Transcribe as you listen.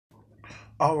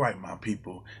All right, my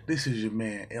people, this is your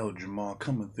man El Jamal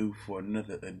coming through for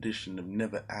another edition of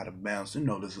Never Out of Bounds. You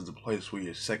know, this is a place where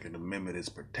your Second Amendment is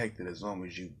protected as long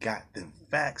as you got them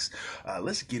facts.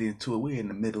 Let's get into it. We're in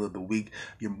the middle of the week,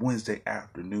 your Wednesday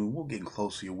afternoon. We're getting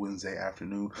close to your Wednesday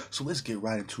afternoon, so let's get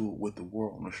right into it with the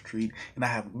world on the street. And I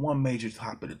have one major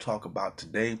topic to talk about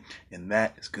today, and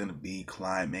that is going to be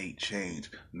climate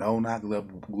change. No, not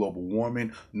global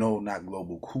warming. No, not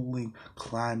global cooling.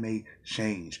 Climate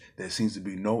change. There seems to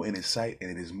be no end in sight, and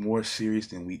it is more serious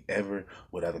than we ever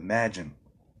would have imagined.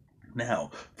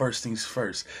 Now, first things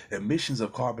first, emissions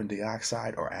of carbon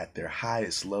dioxide are at their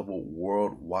highest level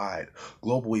worldwide.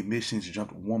 Global emissions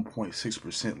jumped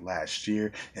 1.6% last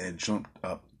year, and it jumped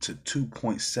up to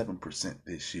 2.7%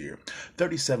 this year.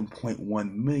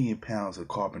 37.1 million pounds of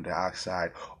carbon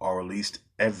dioxide are released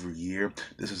every year.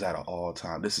 This is at an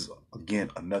all-time. This is, again,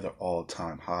 another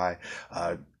all-time high.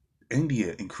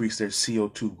 India increased their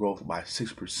CO2 growth by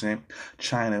 6%.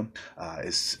 China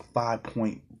is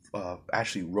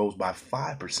actually rose by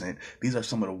 5%. These are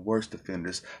some of the worst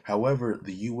offenders. However,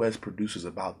 the U.S. produces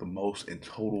about the most in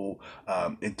total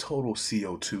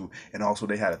CO2, and also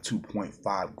they had a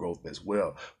 2.5 growth as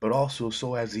well. But also,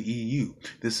 so has the EU.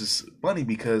 This is funny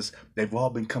because they've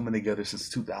all been coming together since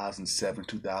 2007,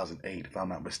 2008, if I'm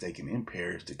not mistaken, in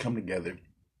Paris to come together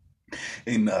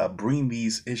and bring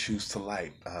these issues to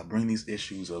light, bring these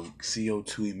issues of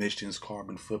CO2 emissions,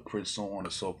 carbon footprint, so on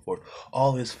and so forth.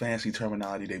 All this fancy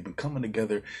terminology, they've been coming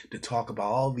together to talk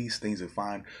about all these things and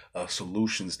find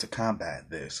solutions to combat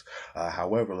this.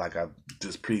 However, like I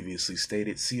just previously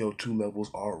stated, CO2 levels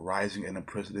are rising in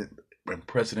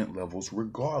unprecedented levels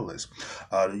regardless.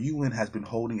 The UN has been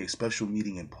holding a special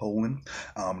meeting in Poland.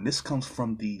 This comes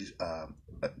from the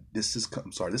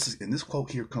this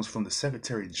quote here comes from the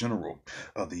Secretary General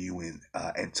of the UN,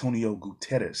 Antonio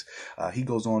Guterres. He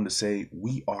goes on to say,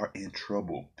 "We are in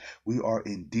trouble. We are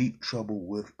in deep trouble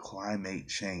with climate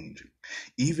change.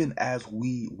 Even as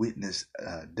we witness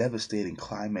devastating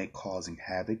climate causing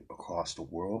havoc across the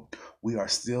world, we are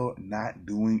still not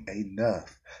doing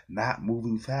enough, not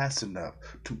moving fast enough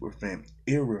to prevent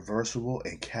irreversible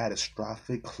and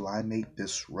catastrophic climate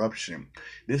disruption."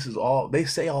 This is all they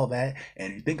say, all that,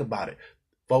 and you think about it.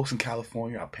 Folks in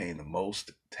California are paying the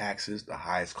most taxes, the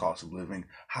highest cost of living,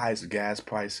 highest gas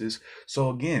prices.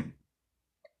 So again,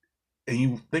 and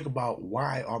you think about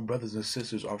why our brothers and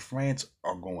sisters, our friends,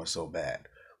 are going so bad.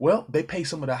 Well, they pay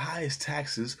some of the highest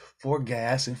taxes for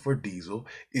gas and for diesel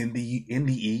in the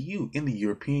EU, in the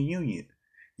European Union.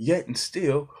 Yet and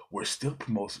still, we're still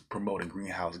promoting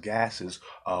greenhouse gases.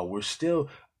 We're still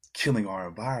killing our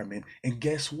environment. And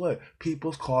guess what?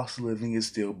 People's cost of living is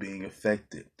still being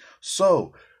affected.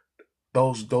 So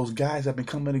those guys that have been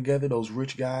coming together, those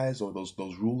rich guys or those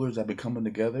rulers that have been coming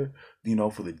together,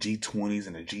 for the G20s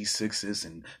and the G6s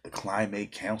and the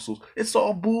climate councils, it's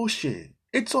all bullshit.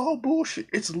 It's all bullshit.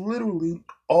 It's literally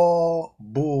all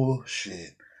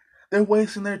bullshit. They're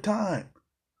wasting their time.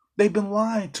 They've been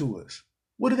lying to us.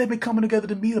 What have they been coming together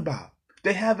to meet about?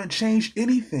 They haven't changed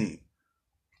anything.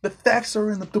 The facts are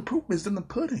in the proof is in the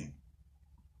pudding.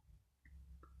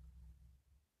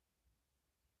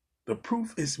 The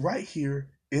proof is right here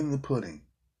in the pudding.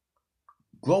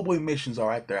 Global emissions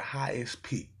are at their highest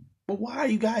peak. But why are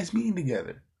you guys meeting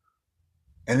together?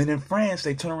 And then in France,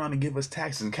 they turn around and give us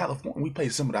taxes. In California, we pay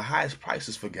some of the highest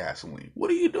prices for gasoline. What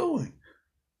are you doing?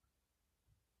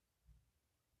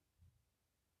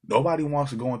 Nobody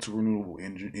wants to go into renewable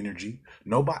energy.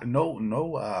 Nobody,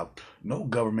 no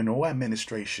government, no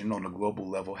administration on the global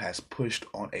level has pushed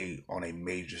on a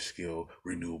major scale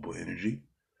renewable energy.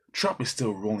 Trump is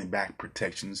still rolling back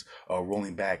protections,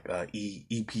 rolling back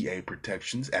EPA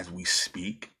protections as we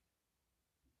speak.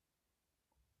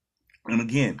 And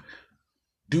again,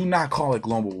 do not call it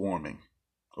global warming.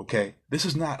 Okay, this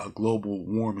is not a global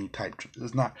warming type. This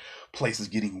is not places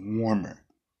getting warmer.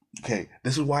 Okay,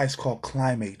 this is why it's called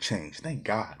climate change. Thank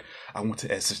God I went to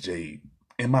SSJ,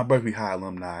 and my Berkeley High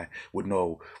alumni would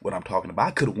know what I'm talking about.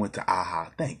 I could have went to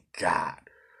AHA. Thank God.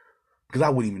 Because I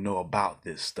wouldn't even know about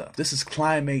this stuff. This is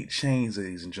climate change,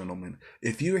 ladies and gentlemen.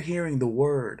 If you're hearing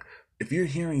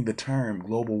the term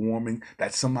global warming,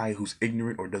 that's somebody who's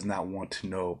ignorant or does not want to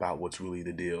know about what's really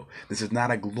the deal. This is not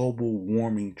a global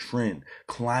warming trend.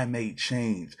 Climate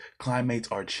change. Climates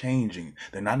are changing.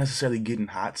 They're not necessarily getting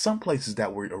hot. Some places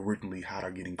that were originally hot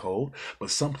are getting cold,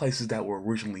 but some places that were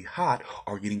originally hot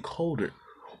are getting colder.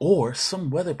 Or some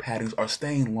weather patterns are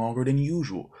staying longer than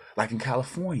usual, like in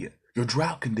California. Your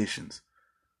drought conditions.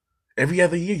 Every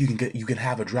other year you can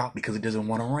have a drought because it doesn't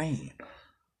want to rain.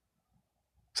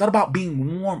 It's not about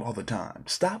being warm all the time.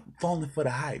 Stop falling for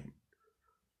the hype.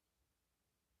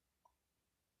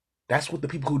 That's what the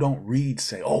people who don't read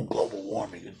say. Oh, global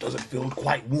warming, it doesn't feel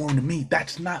quite warm to me.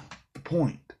 That's not the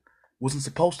point. It wasn't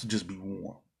supposed to just be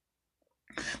warm.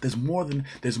 There's more than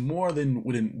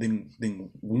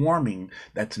warming.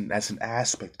 That's an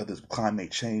aspect of this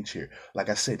climate change here. Like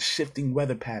I said, shifting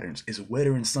weather patterns. It's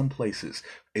wetter in some places.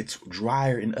 It's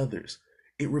drier in others.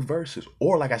 It reverses.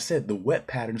 Or like I said, the wet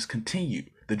patterns continue.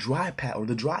 The dry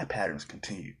patterns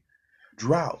continue.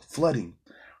 Drought, flooding,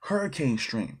 hurricane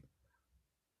stream.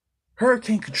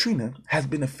 Hurricane Katrina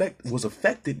was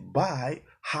affected by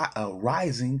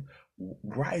rising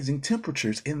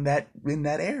temperatures in that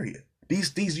area.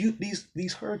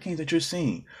 These hurricanes that you're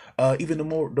seeing, even the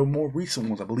more recent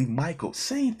ones, I believe Michael,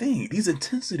 same thing. The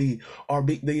intensity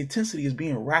is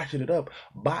being ratcheted up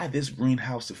by this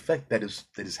greenhouse effect that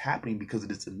is happening because of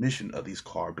this emission of these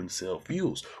carbon cell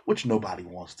fuels, which nobody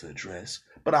wants to address.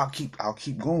 But I'll keep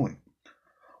going.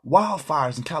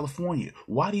 Wildfires in California.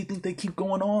 Why do you think they keep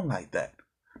going on like that?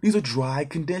 These are dry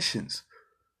conditions.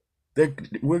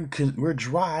 We're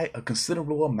dry a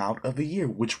considerable amount of the year,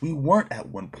 which we weren't at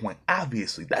one point.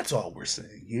 Obviously, that's all we're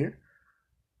saying here.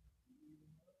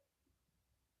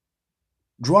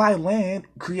 Dry land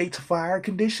creates fire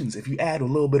conditions if you add a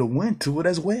little bit of wind to it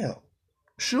as well.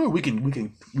 Sure, we can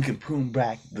prune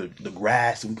back the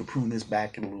grass, and we can prune this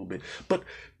back in a little bit. But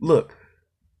look,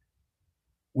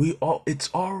 it's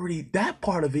already that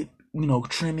part of it,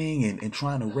 trimming and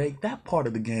trying to rake, that part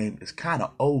of the game is kind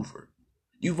of over.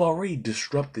 You've already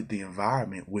disrupted the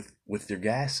environment with your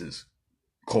gases.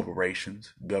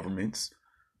 Corporations, governments.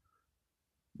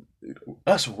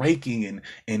 Us raking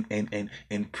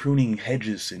and pruning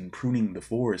hedges and pruning the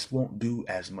forest won't do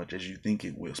as much as you think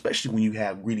it will, especially when you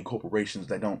have greedy corporations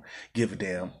that don't give a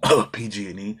damn.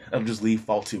 PG&E. I'll just leave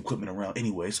faulty equipment around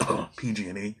anyways.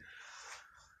 PG&E.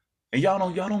 And y'all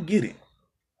don't get it.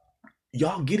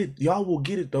 Y'all get it. Y'all will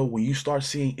get it though when you start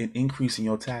seeing an increase in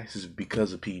your taxes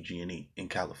because of PG&E in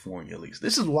California, at least.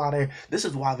 This is why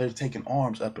they're taking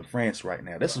arms up in France right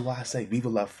now. This is why I say Viva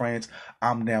la France.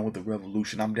 I'm down with the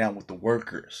revolution. I'm down with the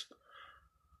workers.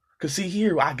 Cause see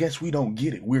here, I guess we don't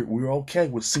get it. We're okay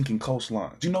with sinking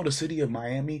coastlines. You know the city of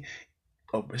Miami,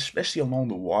 especially along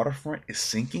the waterfront, is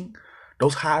sinking.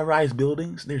 Those high-rise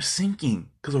buildings, they're sinking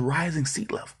because of rising sea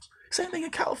levels. Same thing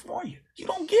in California. You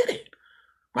don't get it.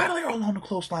 Right there along the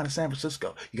coastline of San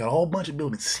Francisco, you got a whole bunch of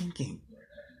buildings sinking.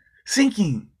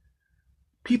 Sinking.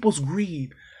 People's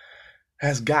greed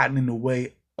has gotten in the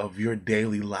way of your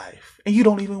daily life, and you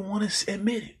don't even want to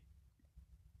admit it.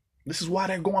 This is why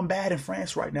they're going bad in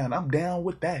France right now, and I'm down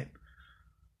with that.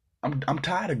 I'm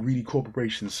tired of greedy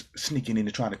corporations sneaking in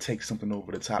and trying to take something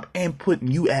over the top and putting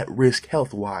you at risk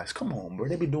health-wise. Come on, bro.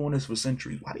 They've been doing this for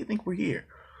centuries. Why do you think we're here?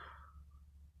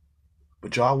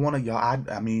 But y'all want to,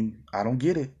 I mean, I don't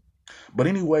get it. But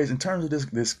anyways, in terms of this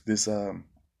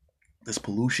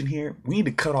pollution here, we need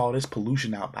to cut all this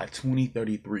pollution out by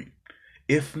 2033.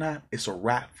 If not, it's a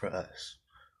wrap for us.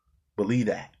 Believe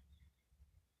that.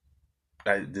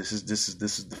 This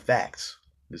is the facts.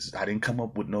 I didn't come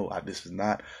up with it's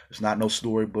not no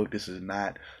storybook. This is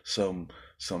not some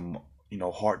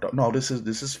hard. No, this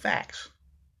is facts.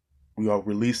 We are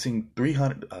releasing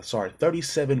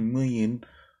 37 million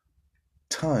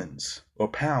tons or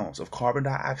pounds of carbon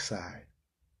dioxide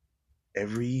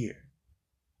every year.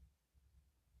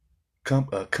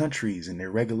 Countries and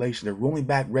their regulations, they're rolling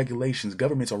back regulations.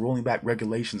 Governments are rolling back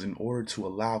regulations in order to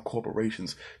allow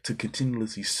corporations to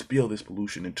continuously spill this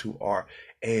pollution into our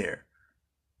air.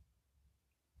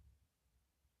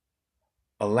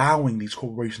 Allowing these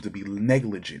corporations to be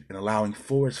negligent and allowing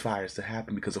forest fires to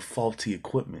happen because of faulty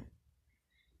equipment.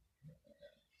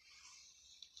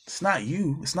 It's not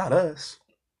you. It's not us.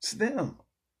 It's them.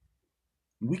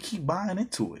 We keep buying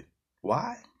into it.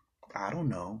 Why? I don't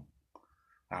know.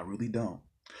 I really don't.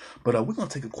 But we're going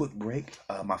to take a quick break,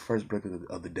 my first break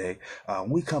of the day.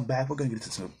 When we come back, we're going to get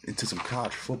into some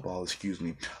college football,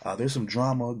 There's some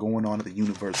drama going on at the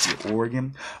University of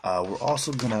Oregon. We're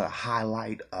also going to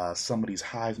highlight some of these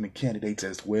Heisman candidates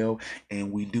as well.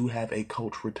 And we do have a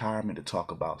coach retirement to talk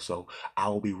about. So I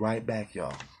will be right back,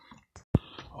 y'all.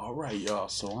 All right, y'all,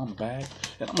 so I'm back,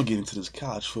 and I'm going to get into this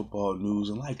college football news,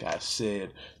 and like I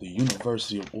said, the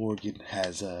University of Oregon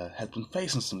has been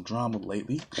facing some drama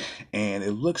lately, and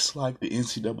it looks like the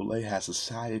NCAA has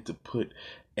decided to put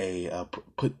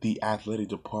the athletic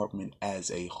department as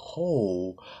a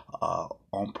whole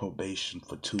on probation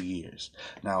for 2 years.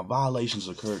 Now, violations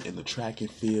occurred in the track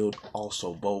and field,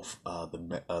 also both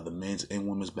the men's and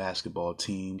women's basketball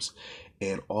teams,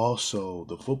 and also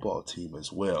the football team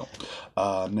as well.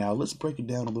 Now, let's break it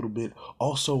down a little bit.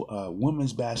 Also,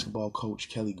 women's basketball coach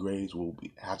Kelly Graves will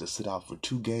have to sit out for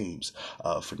 2 games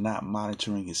for not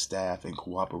monitoring his staff and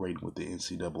cooperating with the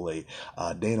NCAA.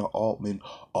 Dana Altman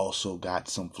also got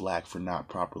some flack for not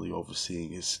properly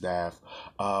overseeing his staff.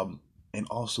 And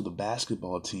also the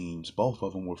basketball teams, both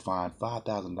of them were fined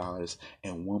 $5,000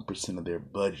 and 1% of their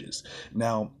budgets.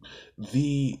 Now, at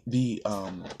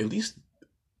least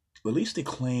the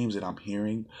claims that I'm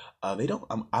hearing, they don't.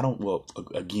 I don't. Well,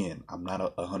 again, I'm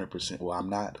not 100%. Well, I'm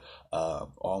not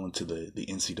all into the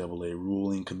NCAA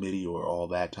ruling committee or all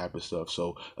that type of stuff.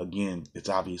 So again, it's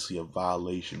obviously a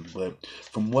violation. But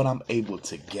from what I'm able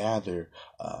to gather,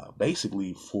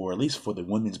 basically, for at least for the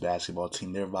women's basketball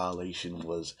team, their violation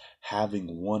was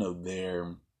having one of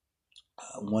their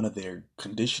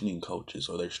conditioning coaches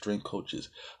or their strength coaches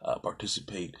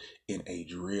participate in a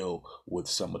drill with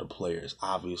some of the players.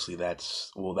 Obviously,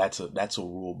 that's a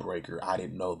rule breaker. I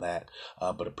didn't know that,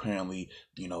 but apparently,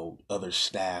 other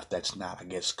staff that's not, I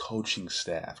guess, coaching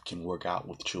staff can work out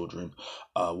with children,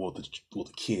 the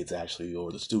kids actually,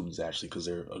 or the students actually, because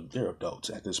they're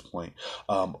adults at this point.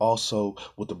 Also,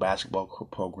 with the basketball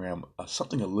program,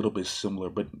 something a little bit similar,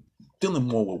 but dealing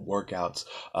more with workouts.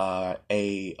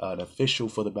 An official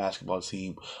for the basketball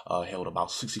team held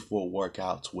about 64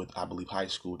 workouts with, I believe, high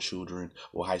school children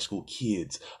or high school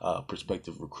kids,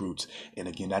 prospective recruits. And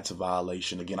again, that's a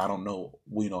violation. Again, I don't know,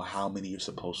 how many you're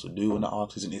supposed to do in the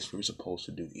offseason, if you're supposed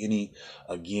to do any.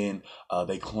 Again,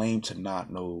 they claim to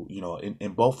not know,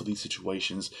 in both of these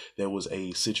situations, there was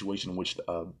a situation in which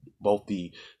both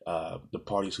the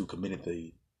parties who committed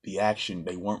the action,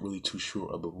 they weren't really too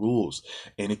sure of the rules.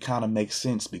 And it kind of makes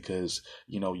sense because,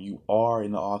 you are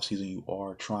in the off season, you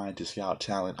are trying to scout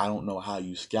talent. I don't know how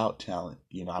you scout talent.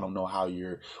 I don't know how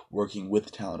you're working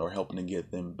with talent or helping to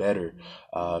get them better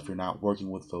if you're not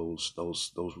working with those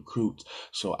recruits.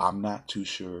 So I'm not too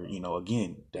sure.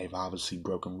 Again, they've obviously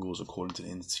broken rules according to the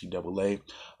NCAA.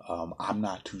 I'm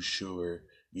not too sure,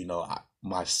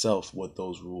 myself, what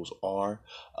those rules are.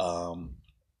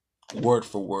 Word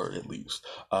for word, at least.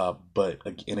 But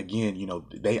again,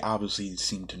 they obviously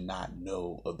seem to not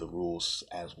know of the rules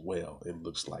as well, it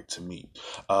looks like to me.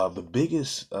 The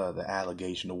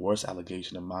worst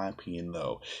allegation in my opinion,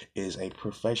 though, is a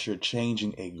professor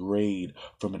changing a grade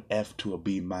from an F to a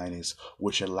B minus,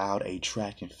 which allowed a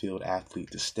track and field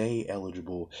athlete to stay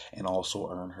eligible and also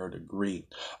earn her degree.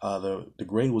 The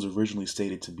grade was originally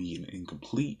stated to be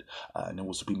incomplete, and it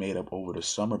was to be made up over the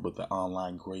summer, but the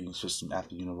online grading system at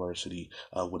the university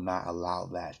would not allow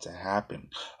that to happen.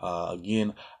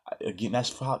 Again, that's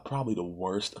probably the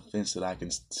worst offense that I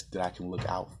can look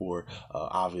out for.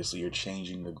 Obviously, you're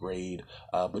changing the grade,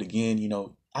 but again,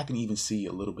 I can even see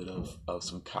a little bit of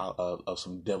some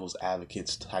devil's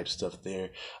advocates type stuff there.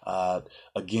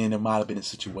 Again, there might have been a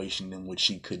situation in which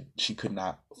she could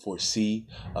not foresee,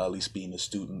 at least being a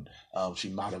student. She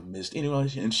might have missed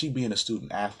and she being a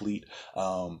student athlete.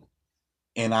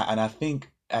 And I think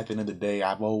at the end of the day,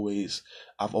 I've always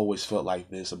felt like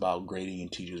this about grading and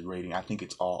teachers grading. I think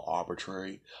it's all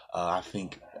arbitrary. I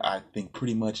think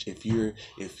pretty much if you're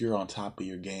on top of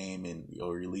your game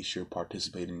or at least you're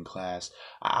participating in class,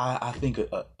 I think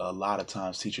a lot of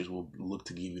times teachers will look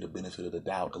to give you the benefit of the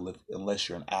doubt unless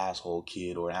you're an asshole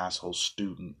kid or an asshole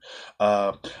student.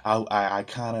 I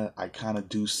kind of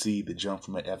do see the jump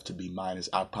from an F to B minus.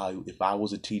 If I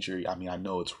was a teacher, I mean, I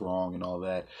know it's wrong and all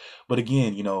that, but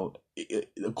again,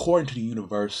 according to the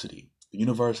university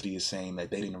is saying that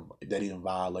they didn't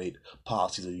violate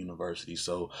policies of the university.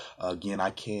 So again, I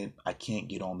can't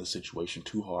get on the situation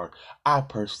too hard. I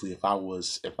personally, if I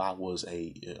was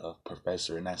a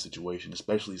professor in that situation,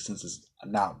 especially since it's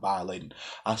not violating,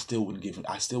 I still would have given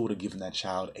that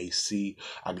child a C.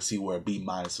 I can see where a B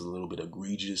minus is a little bit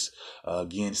egregious.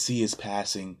 Again, C is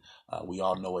passing. We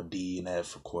all know a D and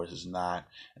F, of course, is not,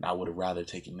 and I would have rather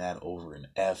taken that over an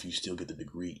F. You still get the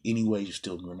degree anyway. You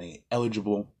still remain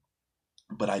eligible,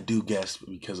 but I do guess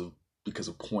because of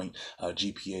point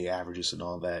GPA averages and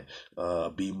all that,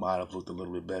 B might have looked a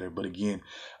little bit better. But again,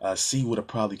 C would have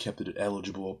probably kept it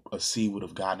eligible. A C would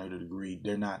have gotten her the degree.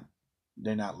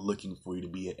 they're not looking for you to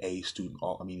be an A student.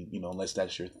 I mean, unless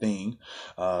that's your thing.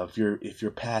 If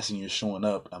you're passing, you're showing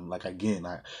up. I'm like, again,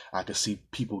 I could see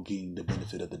people getting the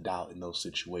benefit of the doubt in those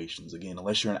situations. Again,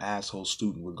 unless you're an asshole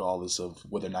student, regardless of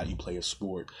whether or not you play a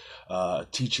sport, a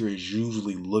teacher is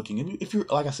usually looking. If you're,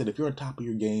 like I said, if you're on top of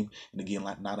your game, and again,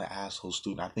 like not an asshole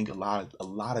student, I think a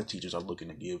lot of teachers are looking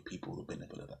to give people the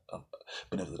benefit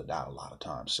of the doubt a lot of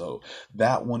times. So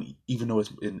that one, even though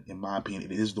it's in my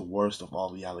opinion, it is the worst of all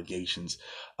the allegations.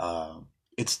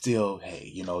 It's still,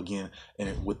 hey, again,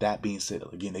 and with that being said,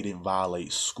 again, they didn't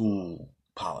violate school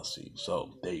policy.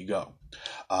 So there you go.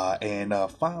 And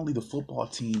finally, the football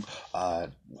team,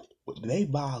 they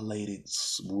violated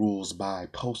rules by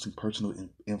posting personal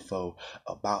info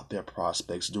about their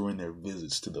prospects during their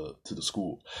visits to the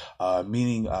school.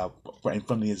 Meaning,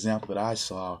 from the example that I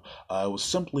saw, it was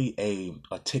simply a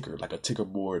ticker, like a ticker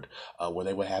board, where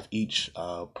they would have each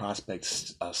prospect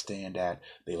stand at.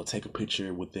 They will take a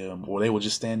picture with them, or they will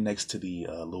just stand next to the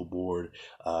little board,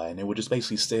 and they would just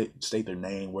basically state their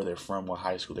name, where they're from, what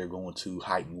high school they're going to,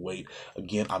 height and weight.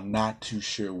 Again, I'm not too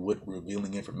sure what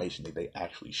revealing information that they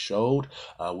actually showed.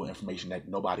 With information that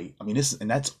nobody, I mean,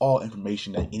 that's all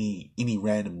information that any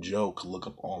random Joe could look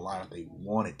up online if they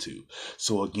wanted to.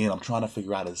 So again, I'm trying to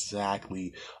figure out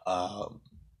exactly.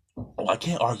 I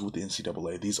can't argue with the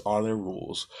NCAA. These are their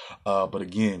rules, but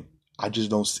again, I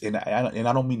just don't, and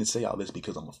I don't mean to say all this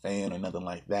because I'm a fan or nothing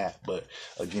like that. But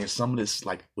again, some of this,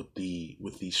 like with the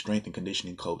strength and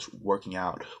conditioning coach working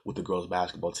out with the girls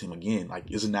basketball team, again,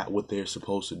 like, isn't that what they're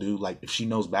supposed to do? Like, if she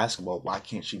knows basketball, why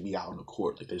can't she be out on the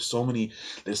court? Like, there's so many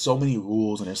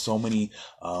rules, and there's so many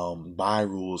by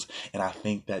rules, and I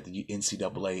think that the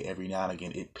NCAA every now and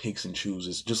again it picks and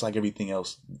chooses, just like everything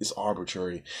else. It's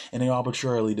arbitrary, and they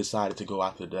arbitrarily decided to go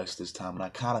after the Ducks this time, and I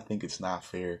kind of think it's not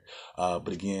fair.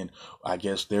 But again, I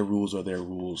guess their rules are their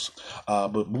rules.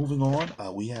 But moving on,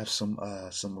 we have some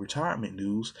retirement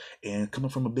news, and coming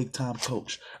from a big time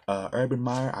coach, Urban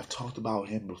Meyer. I've talked about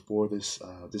him before in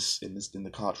the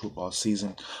college football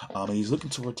season. And he's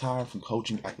looking to retire from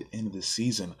coaching at the end of the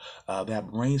season.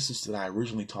 That brain cyst that I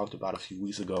originally talked about a few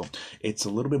weeks ago, it's a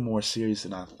little bit more serious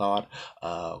than I thought.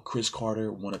 Chris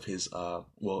Carter, one of his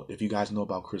if you guys know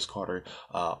about Chris Carter,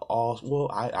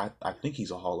 I think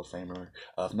he's a Hall of Famer.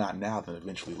 If not now, then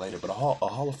eventually later. But a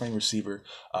Hall of Fame receiver.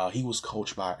 He was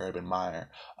coached by Urban Meyer.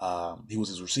 He was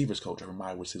his receivers coach. Urban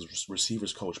Meyer was his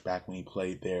receivers coach back when he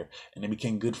played there, and they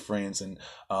became good friends. And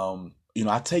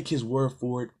I take his word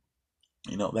for it.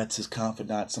 That's his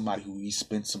confidant, somebody who he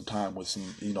spent some time with,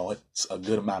 it's a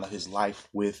good amount of his life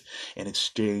with, and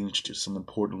exchanged some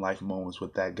important life moments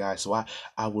with that guy. So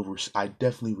I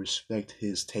definitely respect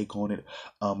his take on it.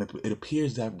 It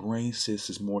appears that brain cyst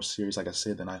is more serious, like I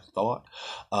said, than I thought.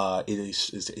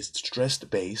 It's stress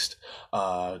based.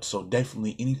 So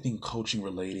definitely anything coaching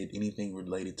related, anything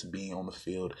related to being on the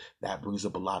field, that brings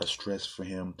up a lot of stress for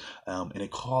him, and it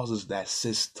causes that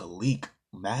cyst to leak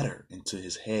matter into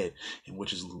his head, and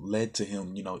which has led to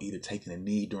him, either taking a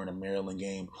knee during a Maryland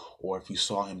game, or if you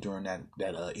saw him during that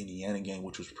Indiana game,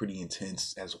 which was pretty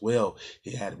intense as well,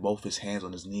 he had both his hands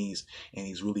on his knees and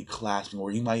he's really clasping, or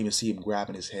you might even see him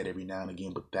grabbing his head every now and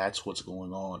again. But that's what's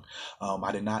going on.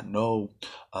 I did not know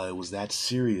it was that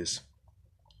serious.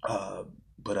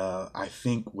 But I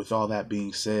think with all that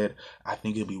being said, I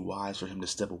think it'd be wise for him to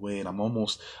step away. And I'm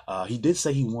almost. He did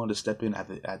say he wanted to step in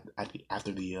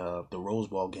after the Rose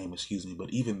Bowl game, excuse me.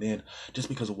 But even then, just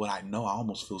because of what I know, I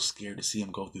almost feel scared to see him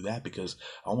go through that, because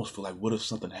I almost feel like, what if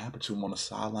something happened to him on the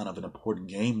sideline of an important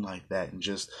game like that, and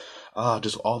just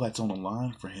all that's on the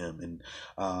line for him.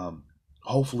 And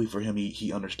hopefully for him,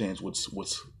 he understands what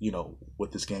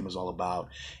this game is all about,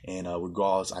 and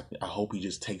regardless, I hope he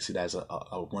just takes it as a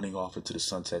running off into the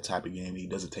sunset type of game. He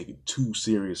doesn't take it too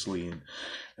seriously,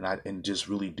 and just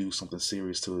really do something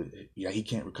serious to it. Yeah, he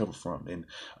can't recover from. And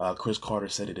Chris Carter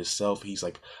said it himself. He's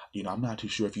like, I'm not too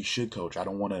sure if you should coach. I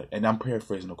don't want to, and I'm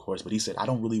paraphrasing of course, but he said, I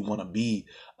don't really want to be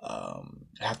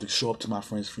have to show up to my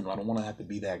friend's funeral. I don't want to have to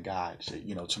be that guy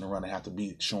to turn around and have to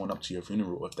be showing up to your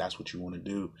funeral if that's what you want to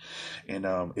do. And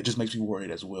it just makes me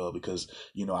worried as well, because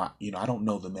I don't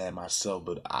know the man myself,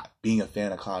 but being a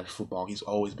fan of college football, he's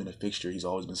always been a fixture. He's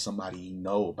always been somebody you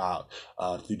know about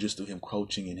through him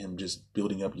coaching and him just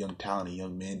building up young talent and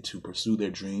young men to pursue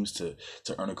their dreams to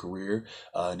earn a career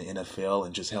in the NFL,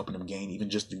 and just helping them gain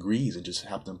even just degrees and just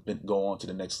help them go on to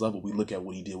the next level. We look at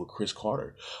what he did with Chris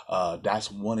Carter. That's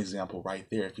one example right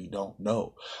there if you don't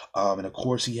know. And of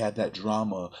course, he had that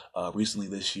drama recently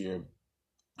this year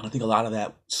And I think a lot of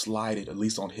that slided, at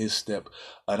least on his step.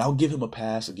 And I'll give him a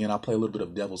pass. Again, I'll play a little bit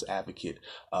of devil's advocate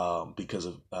because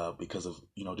of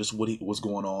just what's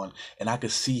going on, and I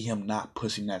could see him not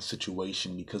pushing that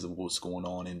situation because of what's going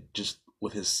on, and just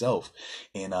with himself,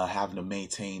 and having to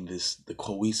maintain the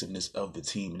cohesiveness of the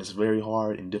team. And it's very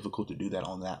hard and difficult to do that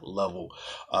on that level.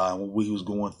 What he was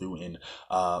going through, and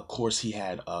of course he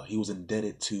was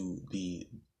indebted to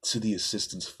the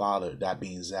assistant's father, that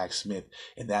being Zach Smith,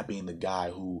 and that being the guy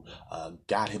who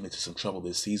got him into some trouble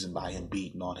this season by him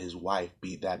beating on his wife,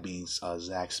 that being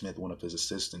Zach Smith, one of his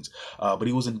assistants. But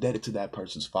he was indebted to that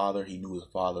person's father. He knew his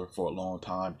father for a long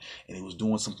time, and he was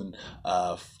doing something,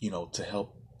 to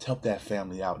help that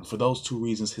family out. And for those two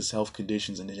reasons, his health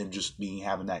conditions and him just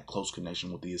having that close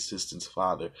connection with the assistant's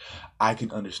father, I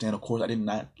can understand. Of course, I did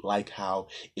not like how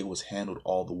it was handled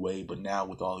all the way, but now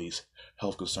with all these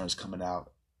health concerns coming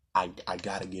out, I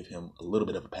got to give him a little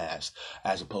bit of a pass,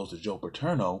 as opposed to Joe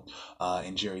Paterno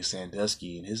and Jerry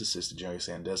Sandusky and his assistant, Jerry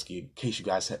Sandusky. In case you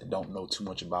guys don't know too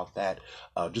much about that,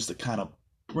 just to kind of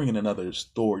bring in another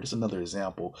story, just another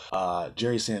example.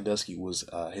 Jerry Sandusky was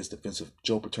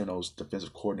Joe Paterno's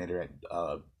defensive coordinator at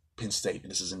Penn State, and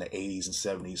this is in the 80s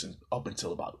and 70s and up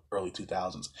until about early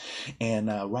 2000s. And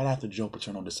right after Joe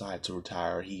Paterno decided to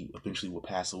retire, he eventually would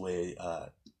pass away,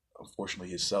 unfortunately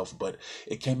himself, but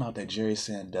it came out that Jerry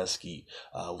Sandusky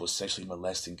was sexually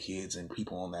molesting kids and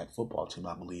people on that football team,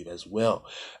 I believe, as well.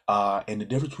 And the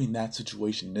difference between that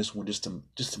situation and this one, just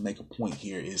to make a point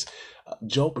here, is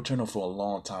Joe Paterno for a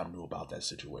long time knew about that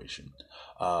situation.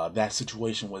 That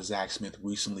situation with Zach Smith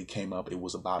recently came up. It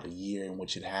was about a year in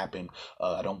which it happened.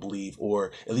 I don't believe,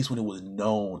 or at least when it was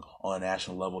known on a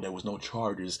national level, there was no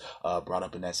charges brought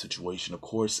up in that situation. Of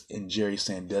course, in Jerry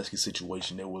Sandusky's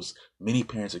situation, there was many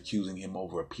parents accusing him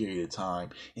over a period of time,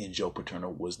 and Joe Paterno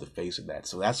was the face of that.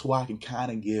 So that's why I can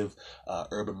kind of give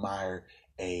Urban Meyer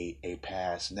a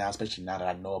pass now, especially now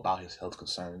that I know about his health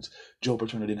concerns. Joe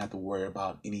Paterno didn't have to worry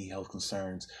about any health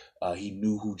concerns. He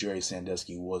knew who Jerry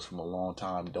Sandusky was from a long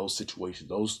time. Those situations,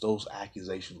 those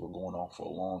accusations were going on for a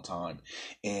long time.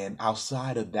 And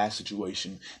outside of that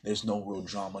situation, there's no real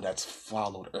drama that's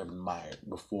followed Urban Meyer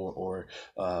before, or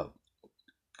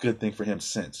good thing for him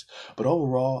since. But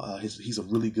overall, he's a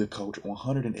really good coach.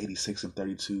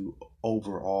 186-32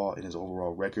 overall in his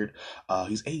overall record.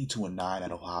 He's 82-9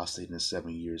 at Ohio State in his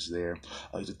 7 years there.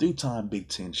 He's a 3-time Big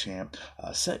Ten champ,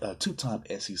 a 2-time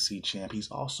SEC champ.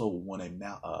 He's also won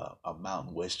a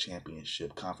Mountain West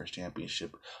championship, conference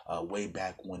championship, way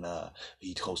back when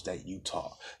he coached at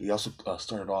Utah. He also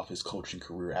started off his coaching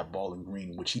career at Bowling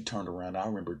Green, which he turned around. I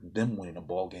remember them winning a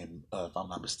ball game, if I'm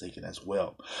not mistaken, as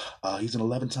well. He's an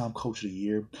 11-time Coach of the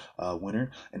Year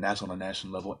winner, and that's on a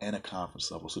national level and a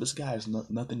conference level. So this guy is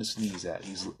nothing to sneeze at.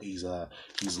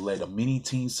 He's led many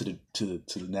teams to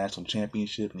the national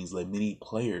championship, and he's led many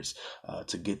players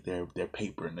to get their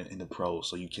paper in the pros.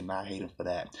 So you cannot hate him for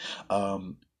that.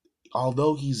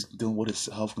 Although he's dealing with his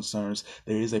health concerns,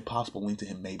 there is a possible link to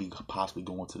him possibly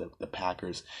going to the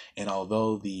Packers. And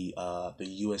although the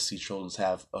USC Trojans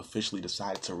have officially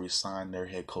decided to resign their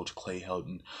head coach Clay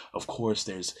Helton, of course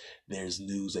there's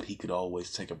news that he could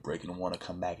always take a break and want to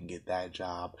come back and get that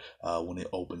job when it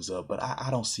opens up. But I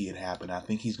don't see it happen. I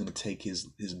think he's going to take his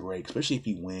break, especially if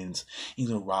he wins. He's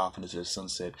going to ride off into the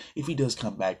sunset. If he does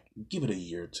come back, give it a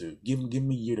year or two. Give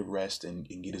him a year to rest and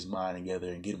get his mind together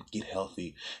and get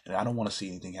healthy. And I don't want to see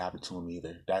anything happen to him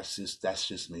either. That's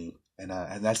just me, and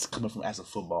that's coming from as a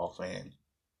football fan.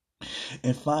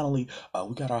 And finally,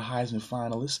 we got our Heisman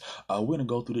finalists. We're gonna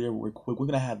go through there real quick. We're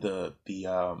gonna have the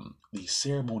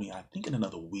ceremony, I think, in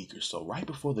another week or so, right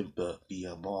before the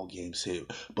ball games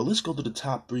hit. But let's go to the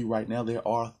top three right now. There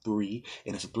are three,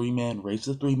 and it's a 3-man race.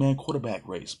 It's a 3-man quarterback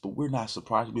race. But we're not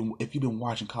surprised. If you've been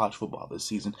watching college football this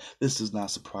season, this does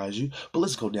not surprise you. But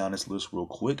let's go down this list real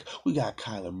quick. We got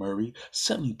Kyler Murray,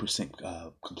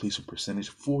 70% completion percentage,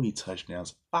 40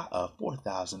 touchdowns,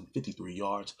 4,053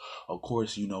 yards. Of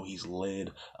course, you know he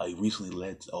recently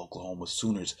led the Oklahoma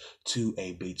Sooners to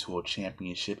a Big 12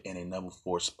 championship and a number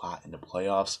 4 spot in the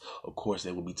playoffs. Of course,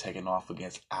 they will be taking off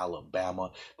against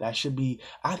Alabama. That should be,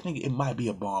 I think it might be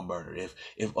a barn burner.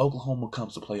 If Oklahoma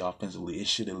comes to play offensively, it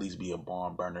should at least be a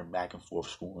barn burner, back and forth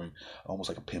scoring, almost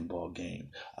like a pinball game.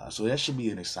 So that should be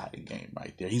an exciting game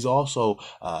right there. He's also,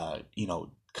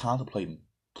 contemplating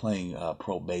playing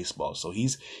pro baseball. So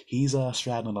he's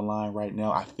straddling the line right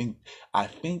now. I think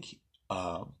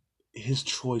his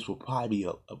choice will probably be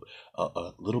a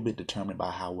little bit determined by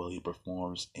how well he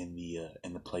performs in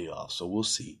the playoffs. So we'll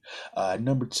see.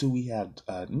 Number two, we have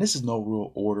and this is no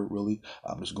real order really.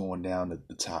 I'm just going down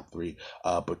the top three.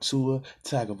 But Tua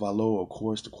Tagovailoa, of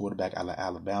course, the quarterback out of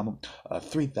Alabama,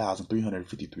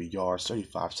 3,353 yards,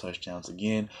 35 touchdowns.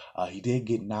 Again, he did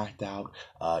get knocked out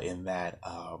in that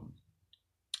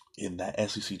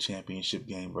SEC championship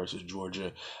game versus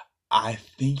Georgia. I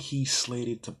think he's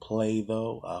slated to play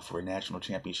though for a national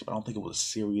championship. I don't think it was a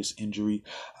serious injury,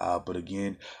 but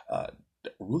again,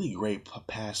 really great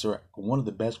passer. One of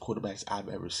the best quarterbacks I've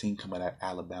ever seen coming out of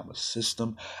Alabama's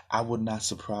system. I would not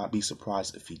be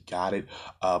surprised if he got it,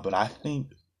 but I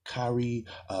think Kyler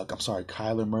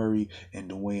Murray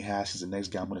and Dwayne Haskins, the next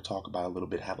guy I'm going to talk about a little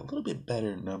bit, have a little bit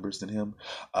better numbers than him.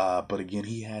 But again,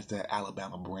 he has that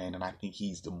Alabama brand, and I think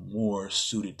he's the more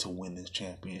suited to win this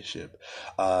championship.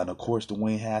 And of course,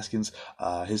 Dwayne Haskins,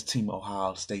 his team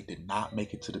Ohio State did not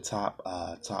make it to the top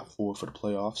four for the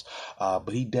playoffs,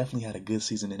 but he definitely had a good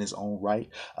season in his own right.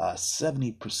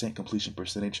 70% completion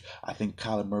percentage. I think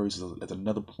Kyler Murray is at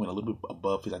another point a little bit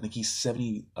above his. I think he's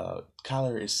 70.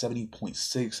 Kyler is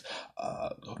 70.6.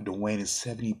 Dwayne is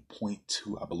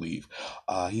 70.2, I believe.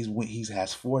 He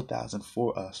has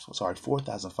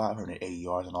 4,580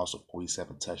 yards and also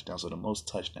 47 touchdowns. So the most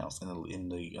touchdowns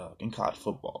in college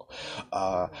football.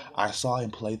 I saw him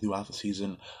play throughout the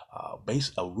season. A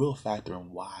real factor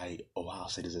in why Ohio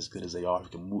State is as good as they are. He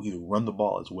can either run the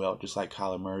ball as well, just like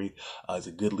Kyler Murray is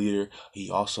a good leader.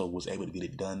 He also was able to get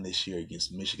it done this year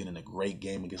against Michigan in a great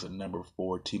game against a number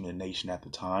 4 team in the nation at the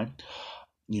time.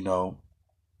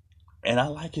 And I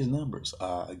like his numbers.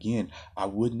 Again, I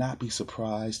would not be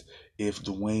surprised if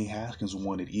Dwayne Haskins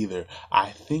won it either.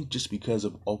 I think just because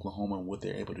of Oklahoma and what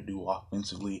they're able to do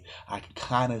offensively, I can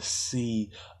kind of see,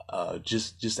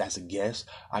 just as a guess,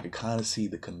 I could kind of see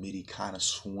the committee kind of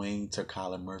swing to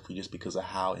Kyler Murray just because of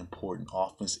how important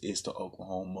offense is to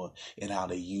Oklahoma and how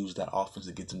they use that offense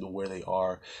to get them to where they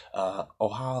are.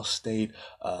 Ohio State,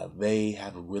 they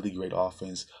have a really great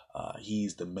offense.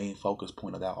 He's the main focus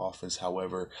point of that offense.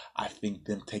 However, I think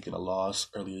them taking a loss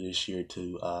earlier this year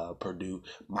to Purdue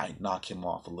might knock him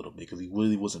off a little bit because he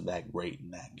really wasn't that great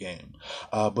in that game.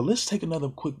 But let's take another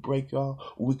quick break, y'all.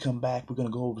 When we come back, we're going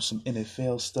to go over some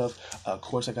NFL stuff. Of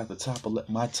course, I got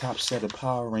my top 7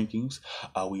 power rankings.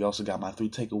 We also got my 3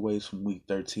 takeaways from week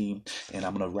 13, and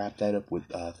I'm going to wrap that up with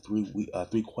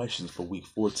 3 questions for week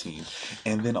 14.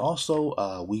 And then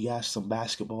also, we got some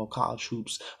basketball college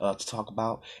hoops to talk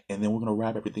about. And then we're going to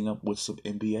wrap everything up with some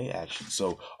NBA action.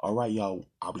 So, all right, y'all,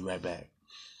 I'll be right back.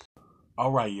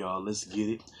 All right, y'all, let's get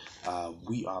it.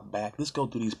 We are back. Let's go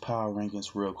through these power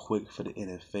rankings real quick for the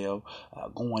NFL.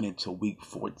 Going into week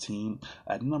 14.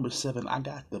 At number 7, I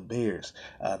got the Bears.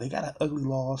 They got an ugly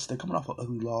loss. They're coming off an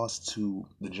ugly loss to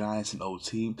the Giants in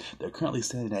OT. They're currently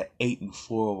standing at 8-4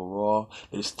 overall.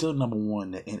 They're still number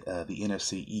 1 in the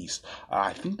NFC East.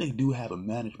 I think they do have a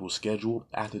manageable schedule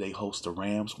after they host the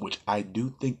Rams, which I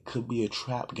do think could be a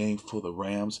trap game for the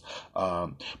Rams.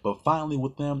 But finally,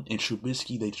 with them and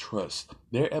Trubisky, they trust.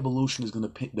 Their evolution is going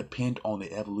to depend on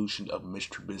the evolution of Mitch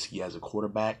Trubisky as a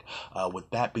quarterback. With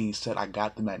that being said, I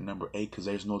got them at number 8 because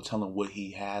there's no telling what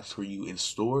he has for you in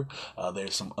store.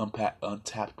 There's some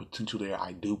untapped potential there,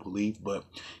 I do believe, but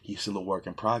he's still a work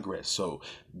in progress. So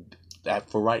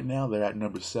for right now, they're at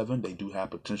number 7. They do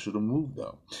have potential to move,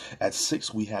 though. At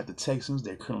 6, we have the Texans.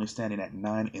 They're currently standing at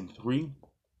 9-3.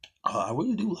 I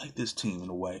really do like this team in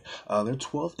a way. They're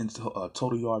 12th in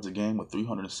total yards a game with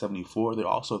 374. They're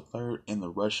also 3rd in the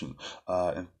rushing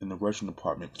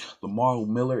department. Lamar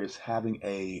Miller is having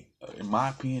in my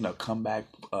opinion, a comeback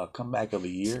of the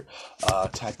year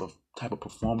type of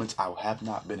performance. I have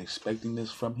not been expecting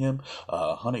this from him.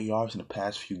 100 yards in the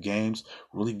past few games,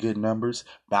 really good numbers,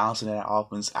 balancing that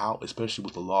offense out, especially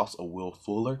with the loss of Will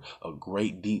Fuller, a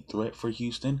great deep threat for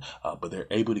Houston. But they're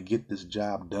able to get this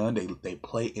job done. They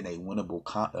play in a winnable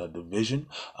division.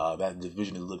 That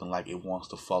division is looking like it wants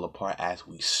to fall apart as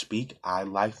we speak. I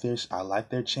like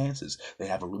their chances. They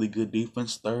have a really good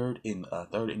defense, third in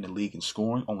the league in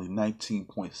scoring, only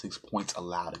 19.6 points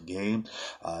allowed a game,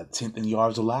 10th in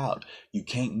yards allowed. You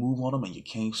can't move on them and you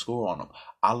can't score on them.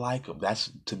 I like them.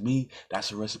 To me,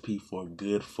 that's a recipe for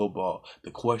good football.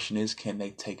 The question is, can they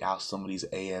take out some of these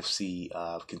AFC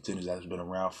contenders that have been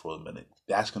around for a minute?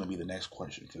 That's going to be the next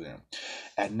question for them.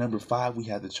 At number 5, we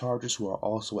have the Chargers, who are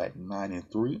also at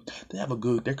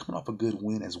 9-3. They're coming off a good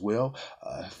win as well,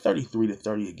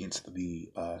 33-30 against the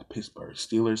Pittsburgh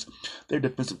Steelers. Their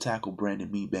defensive tackle Brandon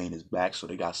Mebane is back, so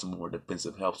they got some more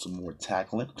defensive help, some more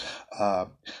tackling.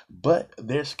 But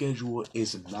their schedule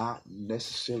is not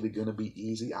necessarily going to be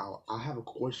easy. I'll have a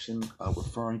question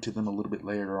referring to them a little bit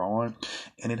later on,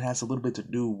 and it has a little bit to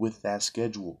do with that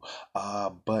schedule.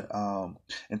 But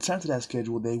in terms of that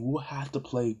schedule, they will have to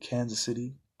play Kansas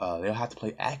City. They'll have to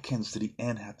play at Kansas City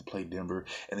and have to play Denver,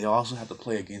 and they also have to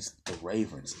play against the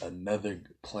Ravens, another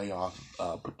playoff,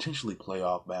 potentially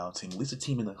playoff bound team, at least a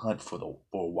team in the hunt for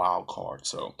a wild card.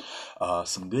 So,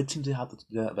 some good teams that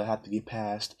have to get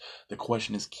past. The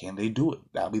question is, can they do it?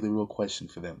 That'll be the real question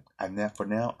for them. And that for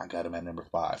now, I got them at number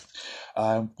 5.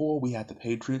 4, we have the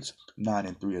Patriots,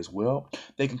 9-3 as well.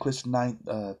 They can clinch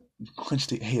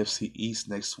the AFC East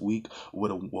next week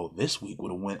this week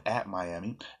with a win at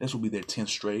Miami. This will be their 10th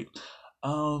straight.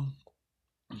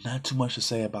 Not too much to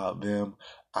say about them.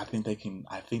 I think they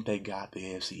got the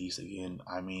AFC East again.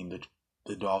 I mean,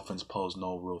 the Dolphins pose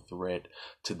no real threat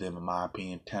to them, in my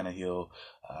opinion. Tannehill,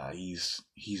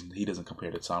 he doesn't compare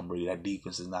to Tom Brady. That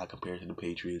defense is not compared to the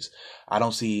Patriots. I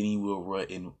don't see any real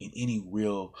in any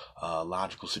real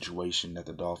logical situation that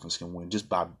the Dolphins can win just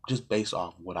based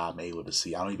off what I'm able to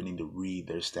see. I don't even need to read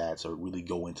their stats or really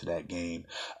go into that game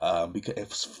because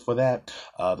if for that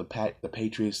the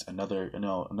Patriots another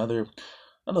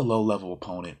low level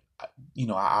opponent.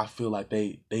 I feel like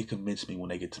they convince me when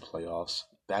they get to playoffs.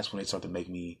 That's when they start to make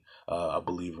me a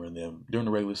believer in them. During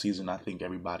the regular season, I think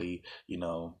everybody, I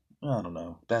don't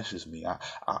know. That's just me.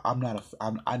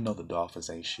 I know the Dolphins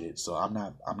ain't shit, so I'm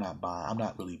not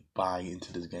really buying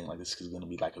into this game like this is gonna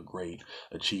be like a great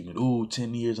achievement. Ooh,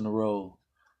 10 years in a row.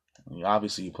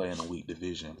 Obviously, you play in a weak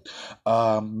division.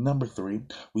 Number 3,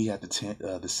 we had the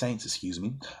Saints.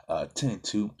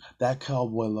 10-2. That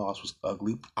Cowboy loss was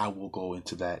ugly. I will go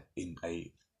into that in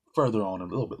further on a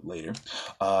little bit later.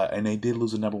 And they did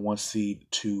lose the number 1 seed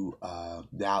to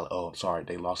Dallas. Oh, sorry,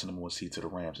 they lost the number 1 seed to the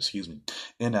Rams.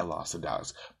 In that loss to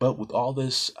Dallas. But with all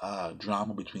this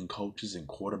drama between coaches and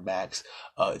quarterbacks,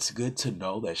 it's good to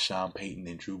know that Sean Payton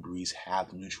and Drew Brees have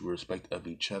the mutual respect of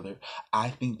each other. I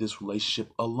think this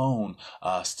relationship alone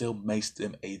still makes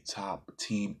them a top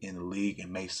team in the league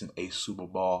and makes them a Super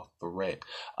Bowl threat.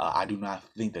 I do not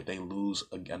think that they lose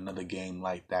another game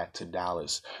like that to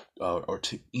Dallas or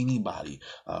to anybody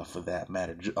for that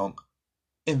matter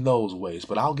in those ways.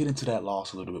 But I'll get into that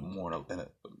loss a little bit more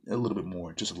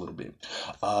just a little bit.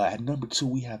 At number 2,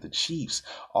 we have the Chiefs,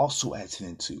 also at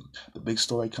 10-2. The big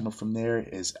story coming from there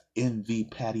is MV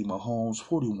Patty Mahomes,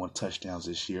 41 touchdowns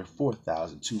this year,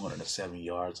 4,207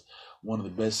 yards. One of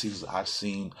the best seasons I've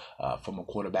seen from a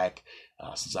quarterback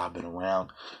since I've been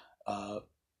around.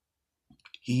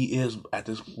 He is at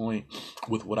this point,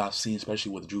 with what I've seen,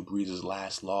 especially with Drew Brees'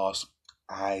 last loss,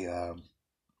 I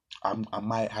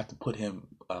might have to put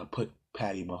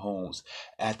Patty Mahomes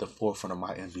at the forefront of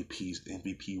my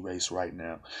MVP race right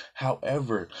now.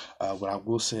 However, what I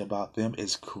will say about them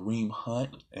is Kareem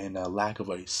Hunt and a lack of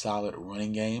a solid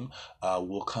running game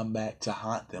will come back to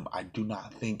haunt them. I do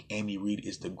not think Andy Reid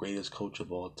is the greatest coach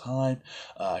of all time.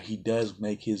 He does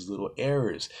make his little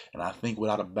errors, and I think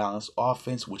without a balanced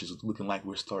offense, which is looking like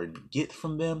we're starting to get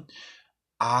from them,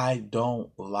 I don't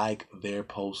like their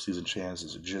postseason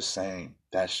chances. Just saying.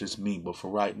 That's just me. But for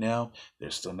right now,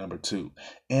 they're still number 2.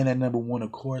 And at number 1,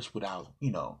 of course, without,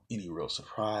 any real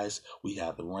surprise, we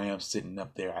have the Rams sitting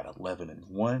up there at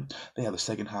 11-1. They have the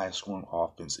second highest scoring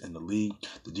offense in the league.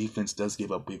 The defense does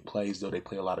give up big plays, though. They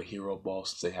play a lot of hero ball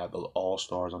since they have the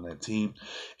all-stars on that team.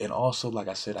 And also, like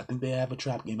I said, I think they have a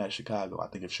trap game at Chicago. I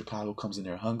think if Chicago comes in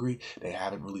there hungry, they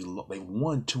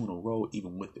won 2 in a row,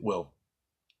 even with,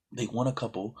 they won a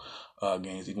couple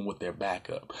games even with their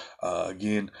backup.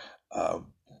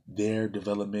 Their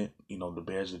development, the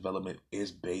Bears' development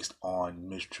is based on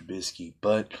Mitch Trubisky.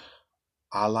 But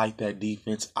I like that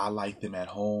defense. I like them at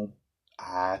home.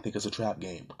 I think it's a trap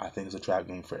game. I think it's a trap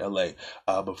game for LA.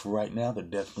 But for right now, they're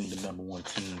definitely the number 1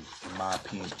 team, in my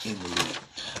opinion, in the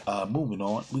league. Moving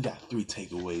on, we got 3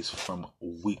 takeaways from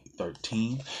week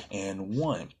 13. And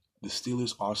 1, the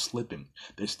Steelers are slipping.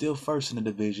 They're still first in the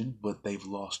division, but they've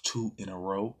lost 2 in a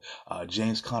row.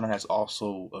 James Conner has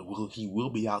also, he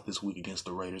will be out this week against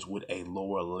the Raiders with a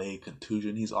lower leg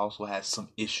contusion. He's also had some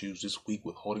issues this week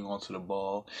with holding on to the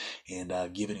ball and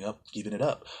giving it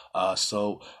up.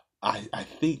 So I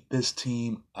think this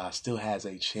team still has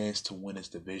a chance to win its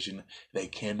division. They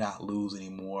cannot lose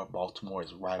anymore. Baltimore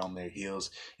is right on their heels,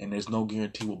 and there's no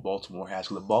guarantee what Baltimore has.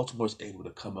 Because if Baltimore is able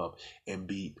to come up and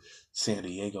beat San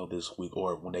Diego this week,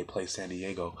 or when they play San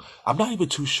Diego, I'm not even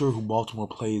too sure who Baltimore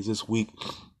plays this week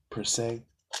per se.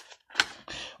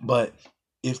 But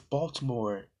if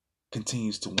Baltimore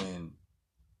continues to win,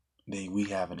 then we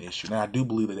have an issue. Now, I do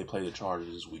believe that they play the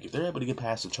Chargers this week. If they're able to get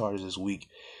past the Chargers this week,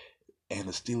 and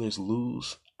the Steelers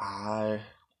lose, I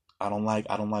I don't like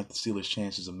the Steelers'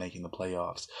 chances of making the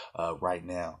playoffs right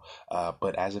now.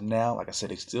 But as of now, like I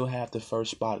said, they still have the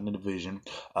first spot in the division.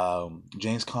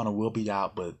 James Conner will be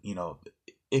out, but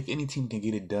if any team can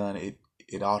get it done, it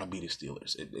ought to be the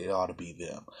Steelers. It ought to be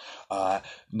them.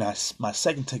 Now, my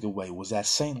second takeaway was that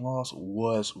St. Loss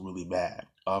was really bad.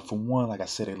 For one, like I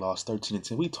said, they lost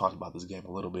 13-10. We talked about this game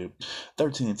a little bit.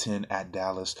 13-10 at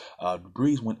Dallas.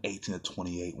 Breeze went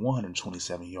 18-28,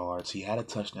 127 yards. He had a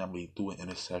touchdown, but he threw an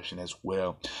interception as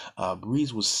well.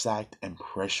 Breeze was sacked and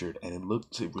pressured, and it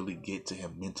looked to really get to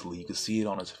him mentally. You could see it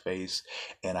on his face,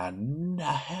 and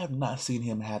I have not seen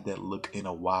him have that look in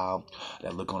a while.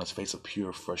 That look on his face of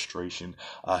pure frustration.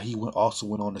 He also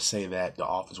went on to say that the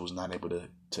offense was not able to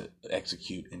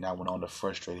execute, and that went on to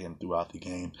frustrate him throughout the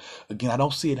game. Again, I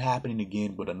don't see it happening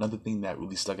again, but another thing that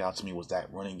really stuck out to me was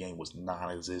that running game was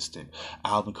non-existent.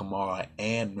 Alvin Kamara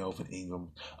and Mark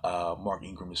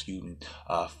Ingram,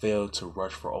 failed to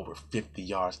rush for over 50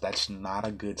 yards. That's not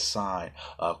a good sign.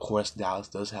 Of course, Dallas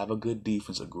does have a good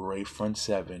defense, a great front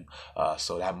seven,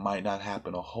 so that might not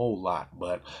happen a whole lot,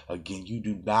 but again, you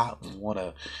do not want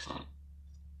to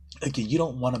you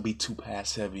don't want to be too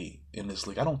pass heavy in this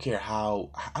league. I don't care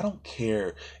how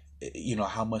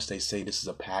much they say this is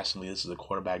a passing league, this is a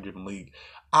quarterback driven league.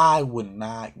 I would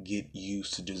not get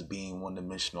used to just being one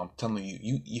dimensional. I'm telling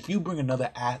you, if you bring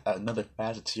another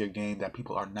facet to your game that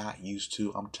people are not used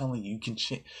to, I'm telling you,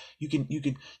 you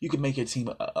can make your team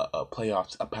a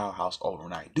playoffs, a powerhouse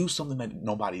overnight. Do something that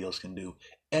nobody else can do.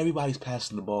 Everybody's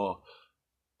passing the ball.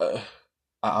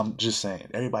 I'm just saying,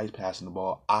 everybody's passing the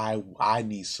ball. I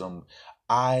need some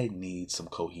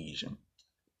cohesion.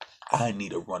 I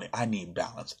need a running. I need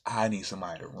balance. I need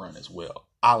somebody to run as well.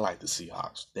 I like the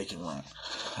Seahawks. They can run.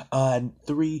 And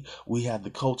 3, we have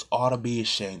the Colts ought to be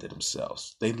ashamed of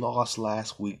themselves. They lost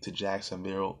last week to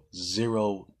Jacksonville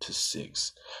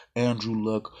 0-6. Andrew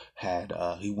Luck had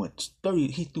he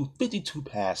threw 52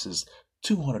 passes,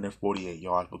 248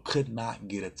 yards, but could not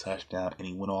get a touchdown, and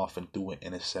he went off and threw an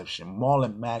interception.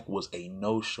 Marlon Mack was a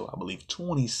no-show, I believe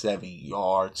 27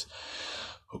 yards.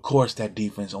 Of course, that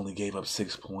defense only gave up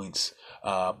 6 points.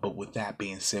 But with that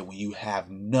being said, when you have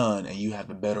none and you have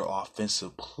the better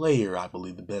offensive player, I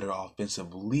believe the better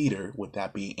offensive leader, with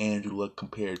that being Andrew Luck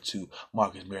compared to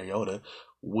Marcus Mariota,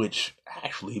 which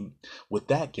actually with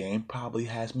that game probably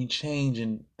has me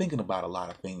changing, thinking about a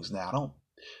lot of things now.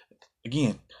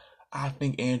 I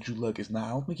think Andrew Luck is not.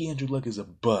 I don't think Andrew Luck is a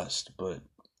bust, but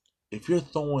if you're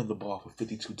throwing the ball for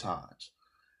 52 times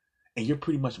and you're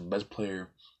pretty much the best player,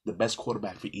 the best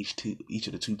quarterback for each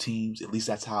of the two teams, at least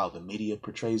that's how the media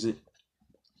portrays it.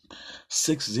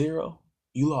 6-0,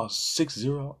 you lost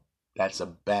 6-0. That's a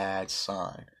bad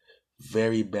sign,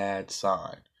 very bad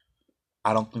sign.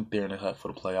 I don't think they're in the hunt for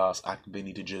the playoffs. I think they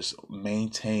need to just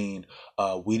maintain.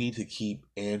 We need to keep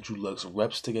Andrew Luck's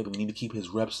reps together. We need to keep his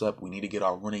reps up. We need to get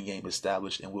our running game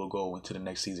established, and we'll go into the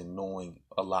next season knowing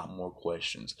a lot more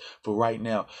questions. For right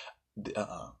now,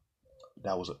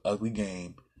 that was an ugly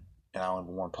game, and I don't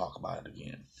even want to talk about it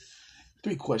again.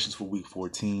 3 questions for Week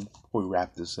 14 before we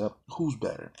wrap this up. Who's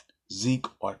better, Zeke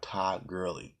or Todd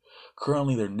Gurley?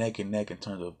 Currently, they're neck and neck in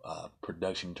terms of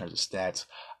production, in terms of stats.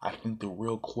 I think the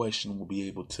real question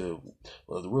the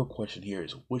real question here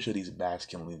is which of these backs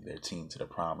can lead their team to the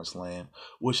promised land?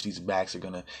 Which of these backs are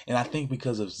going to, and I think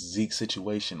because of Zeke's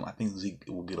situation, I think Zeke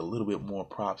will get a little bit more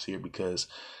props here because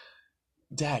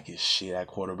Dak is shit at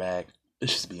quarterback.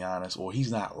 Let's just be honest, or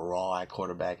he's not raw at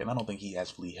quarterback, and I don't think he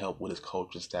has really helped with his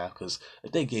coaching staff, because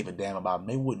if they gave a damn about him,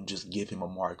 they wouldn't just give him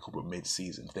Amari Cooper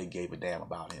mid-season if they gave a damn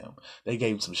about him. They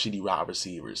gave him some shitty wide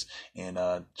receivers, and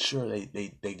sure,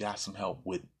 they got some help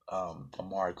with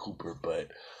Amari Cooper, but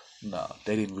no,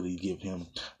 they didn't really give him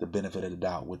the benefit of the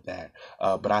doubt with that.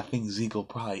 But I think Zeke will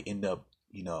probably end up,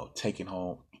 taking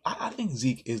home. I think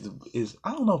Zeke is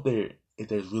I don't know if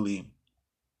there's really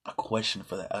a question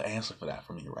for that, an answer for that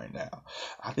for me right now.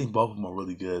 I think both of them are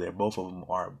really good. Both of them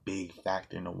are a big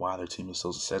factor in why their team is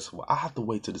so successful. I have to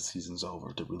wait till the season's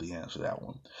over to really answer that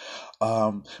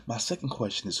one. My second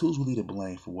question is, who's really to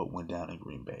blame for what went down in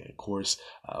Green Bay? Of course,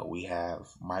 we have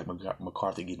Mike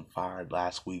McCarthy getting fired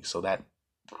last week, so that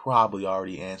probably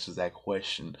already answers that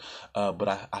question, but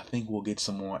I think we'll get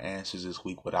some more answers this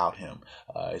week without him.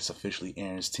 It's officially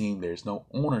Aaron's team. There's no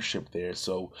ownership there,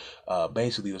 so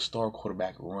basically the star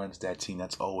quarterback runs that team.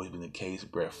 That's always been the case.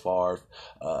 Brett Favre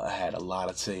had a lot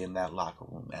of say in that locker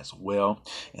room as well,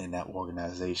 and in that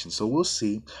organization. So we'll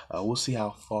see. We'll see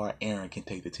how far Aaron can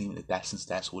take the team. Since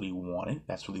that's what he wanted.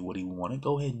 That's really what he wanted.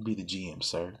 Go ahead and be the GM,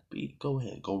 sir. Go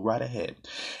ahead. Go right ahead.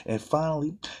 And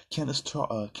finally, can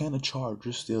the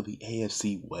Chargers steal the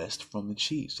AFC West from the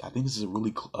Chiefs? I think this is a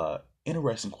really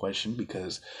interesting question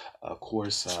because, of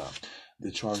course,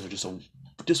 the Chargers are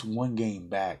just one game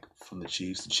back from the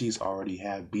Chiefs. The Chiefs already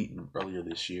have beaten them earlier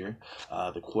this year.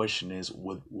 The question is,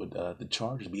 would the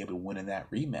Chargers be able to win in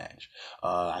that rematch?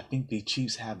 I think the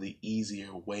Chiefs have the easier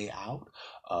way out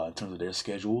in terms of their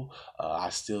schedule.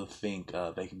 I still think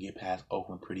they can get past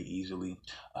Oakland pretty easily,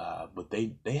 but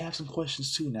they have some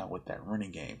questions too now with that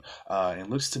running game. And it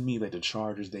looks to me like the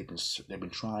Chargers they've been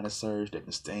trying to surge. They've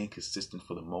been staying consistent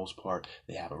for the most part.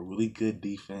 They have a really good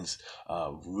defense,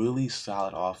 really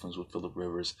solid offense with Phillip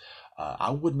Rivers.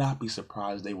 I would not be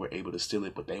surprised they were able to steal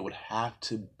it, but they have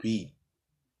to beat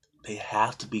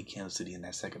Kansas City in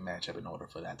that second matchup in order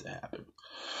for that to happen.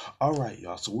 All right,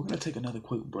 y'all. So we're gonna take another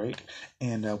quick break,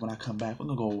 and when I come back, we're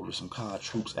gonna go over some college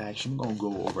hoops action. We're gonna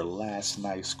go over last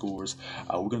night's scores.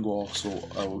 We're gonna go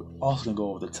we're also gonna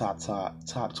go over the top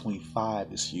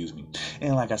 25. Excuse me.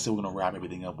 And like I said, we're gonna wrap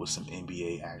everything up with some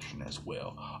NBA action as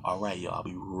well. All right, y'all. I'll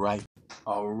be right.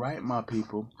 All right, my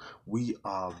people, we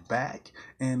are back,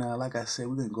 and like I said,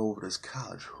 we're gonna go over this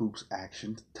college hoops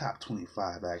action, top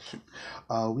 25 action.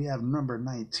 We have number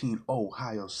 19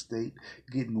 Ohio State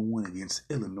getting the win against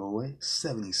Illinois,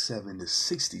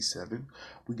 77-67.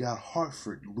 We got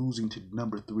Hartford losing to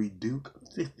number 3 Duke,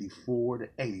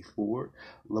 54-84.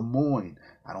 Lemoyne,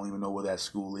 I don't even know where that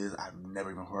school is. I've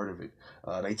never even heard of it.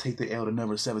 They take the L to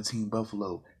number 17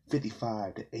 Buffalo,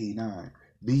 55-89.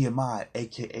 VMI,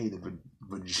 aka the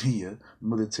Virginia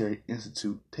Military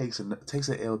Institute, takes an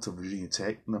L to Virginia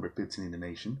Tech, number 15 in the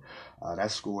nation.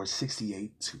 That score is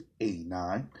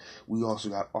 68-89. We also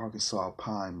got Arkansas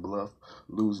Pine Bluff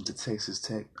losing to Texas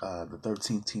Tech, the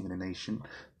 13th team in the nation,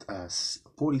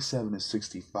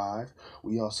 47-65.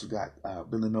 We also got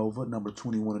Villanova, number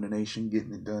 21 in the nation,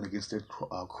 getting it done against their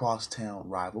cross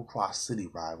city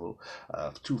rival.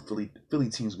 Two Philly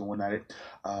teams going at it.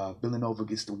 Villanova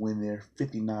gets the win there,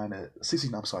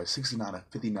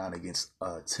 69-59 against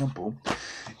Temple.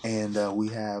 And we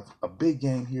have a big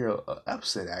game here,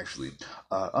 upset actually.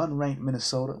 Unranked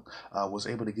Minnesota was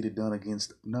able to get it done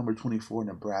against number 24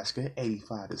 Nebraska,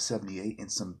 85-78 in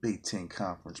some Big Ten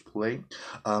conference play.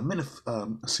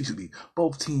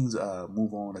 Both teams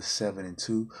move on to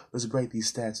 7-2. Let's break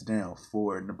these stats down.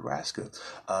 For Nebraska,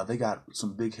 they got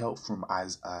some big help from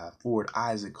forward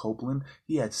Isaac Copeland.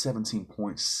 He had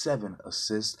 17.7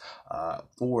 assists.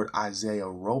 Forward Isaiah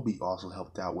Roby also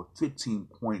helped out with 15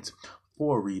 points,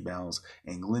 4 rebounds,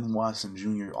 and Glenn Watson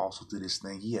Jr. also did his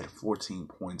thing. He had 14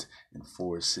 points and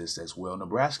 4 assists as well.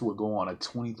 Nebraska would go on a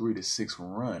 23-6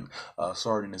 run,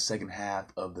 starting the second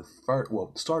part of the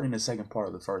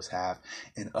first half,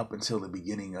 and up until the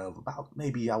beginning of about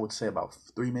 3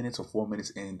 minutes or 4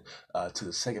 minutes in to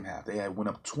the second half. They had went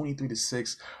up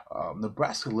 23-6.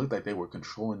 Nebraska looked like they were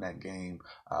controlling that game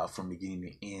from beginning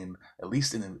to end, at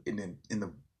least in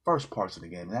the first parts of the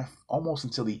game, and that almost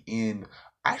until the end.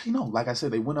 Actually, no, like I said,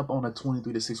 they went up on a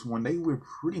 23-6 one. They were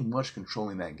pretty much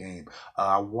controlling that game.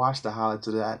 I watched the highlights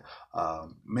of that.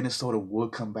 Minnesota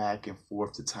would come back and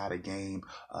forth to tie the game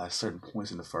at certain points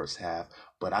in the first half.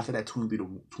 But after that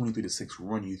 23-6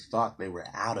 run, you thought they were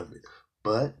out of it.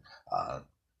 But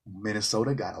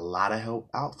Minnesota got a lot of help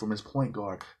out from his point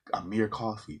guard, Amir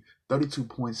Coffey. 32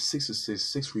 points, 6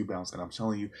 assists, 6 rebounds. And I'm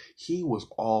telling you, he was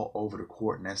all over the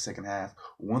court in that second half.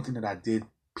 One thing that I did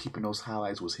peeping those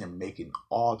highlights was him making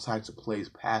all types of plays,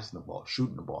 passing the ball,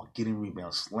 shooting the ball, getting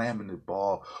rebounds, slamming the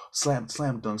ball, slam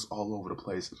dunks all over the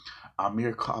place.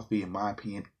 Amir Coffey, in my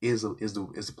opinion, is a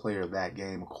player of that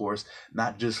game, of course,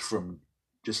 not just from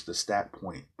just the stat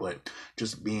point, but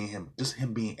just him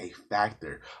being a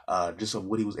factor, just of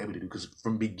what he was able to do. Because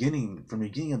from the beginning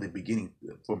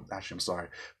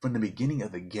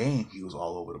of the game, he was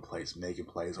all over the place, making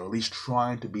plays, or at least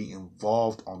trying to be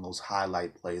involved on those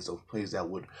highlight plays, those plays that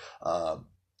would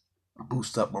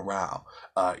boost up morale.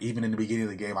 Even in the beginning of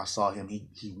the game, I saw him.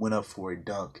 He went up for a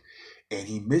dunk, and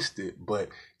he missed it. But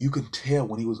you could tell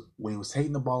when he was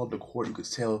taking the ball up the court, you could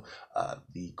tell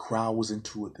the crowd was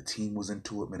into it, the team was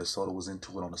into it, Minnesota was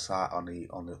into it on the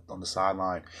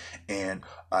sideline, and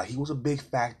he was a big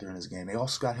factor in this game. They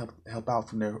also got help out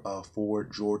from their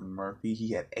forward Jordan Murphy.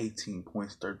 He had 18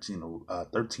 points, 13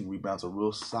 rebounds, a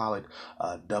real solid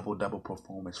double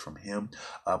performance from him.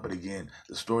 But again,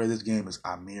 the story of this game is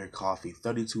Amir Coffey,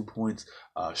 32 points,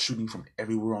 shooting from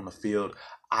everywhere on the field.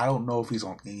 I don't know if he's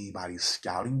on anybody's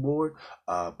scouting board,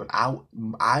 but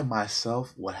I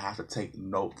myself would have to take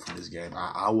note from this game.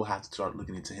 I will have to start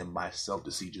looking into him myself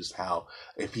to see just how,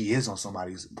 if he is on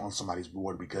somebody's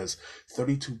board, because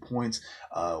 32 points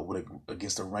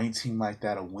against a ranked team like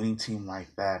that, a winning team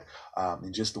like that,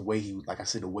 and just the way he, like I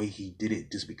said, the way he did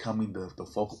it, just becoming the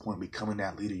focal point, becoming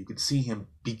that leader. You can see him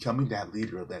becoming that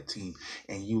leader of that team,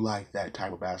 and you like that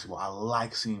type of basketball. I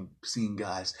like seeing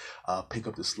guys pick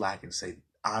up the slack and say,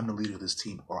 I'm the leader of this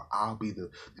team, or I'll be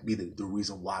the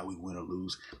reason why we win or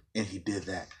lose. And he did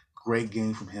that. Great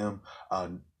game from him.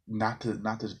 Not to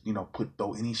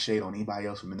throw any shade on anybody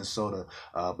else from Minnesota,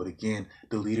 but again,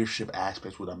 the leadership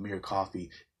aspects with Amir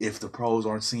Coffey. If the pros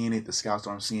aren't seeing it, the scouts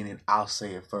aren't seeing it, I'll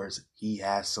say it first. He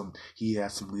has some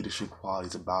leadership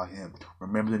qualities about him.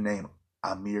 Remember the name,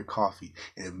 Amir Coffey.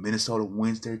 And if Minnesota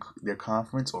wins their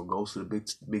conference or goes to the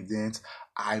big dance,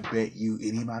 I bet you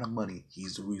any amount of money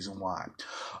he's the reason why.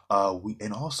 We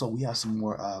have some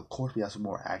more. Of course, we have some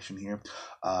more action here.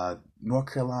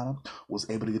 North Carolina was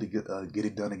able to get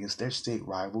it done against their state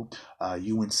rival,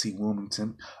 UNC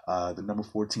Wilmington. The number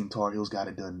 14 Tar Heels got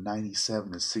it done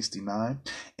 97-69,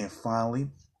 and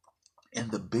finally, in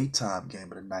the big time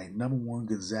game of the night, number 1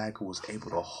 Gonzaga was able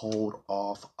to hold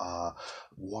off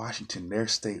Washington, their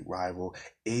state rival,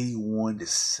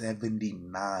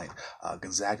 81-79.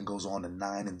 Gonzaga goes on to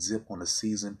 9-0 on the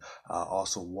season.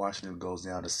 Also, Washington goes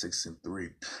down to 6-3.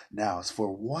 Now, as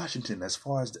for Washington, as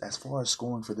far as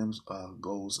scoring for them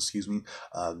goes,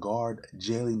 guard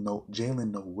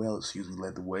Jalen Noel,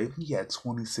 led the way. He had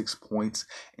 26 points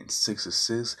and 6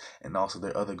 assists, and also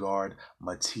their other guard,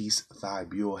 Matisse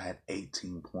Thybulle, had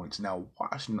 18 points. Now,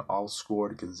 Washington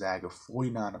outscored Gonzaga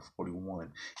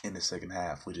 49-41 in the second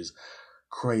half, which is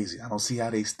crazy. I don't see how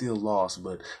they still lost,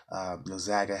 but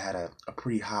Gonzaga had a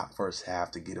pretty hot first half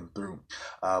to get them through.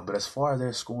 But as far as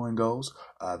their scoring goes,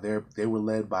 they were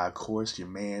led by, of course, your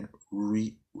man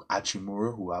Rui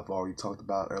Hachimura, who I've already talked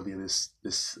about earlier this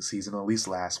season, or at least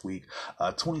last week.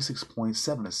 26 points,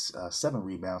 7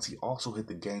 rebounds. He also hit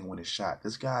the game-winning shot.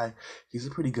 This guy, he's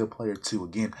a pretty good player too.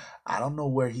 Again, I don't know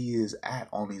where he is at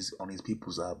on these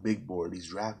people's big board, these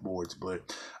draft boards,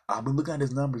 but I've been looking at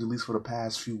his numbers at least for the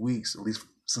past few weeks, at least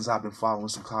since I've been following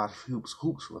some college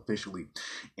hoops officially,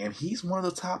 and he's one of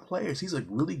the top players. He's a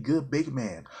really good big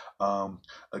man.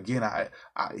 Again,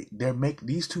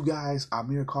 these two guys,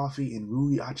 Amir Coffey and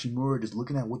Rui Hachimura, just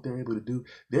looking at what they're able to do,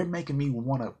 they're making me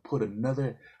want to put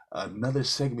another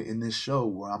segment in this show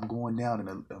where I'm going down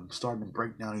and I'm starting to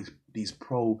break down these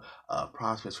pro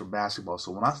prospects for basketball.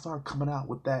 So when I start coming out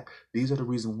with that, these are the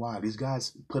reason why. These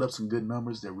guys put up some good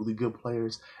numbers. They're really good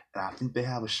players, and I think they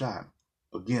have a shot.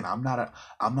 Again, I'm not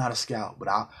a scout, but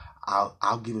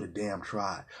I'll give it a damn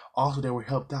try. Also, they were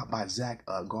helped out by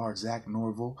guard Zach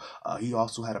Norville. He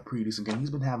also had a pretty decent game. He's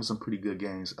been having some pretty good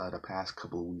games the past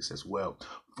couple of weeks as well.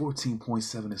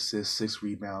 14.7 assists, 6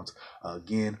 rebounds.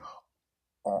 Again,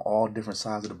 on all different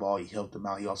sides of the ball, he helped them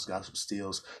out. He also got some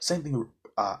steals. Same thing with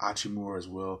Hachimura as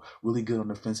well. Really good on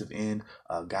the defensive end.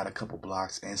 Got a couple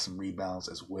blocks and some rebounds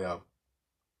as well.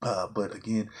 But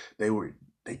again,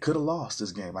 they could have lost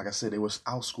this game. Like I said, they were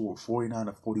outscored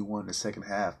 49-41 in the second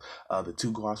half. The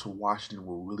two guards from Washington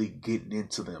were really getting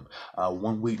into them.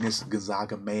 One weakness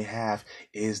Gonzaga may have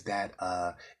is that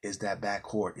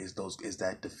backcourt, is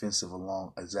that defense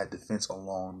along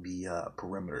the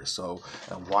perimeter. So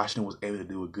Washington was able to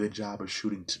do a good job of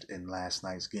shooting in last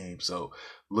night's game. So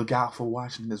look out for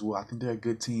Washington as well. I think they're a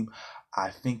good team. I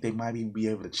think they might even be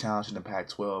able to challenge in the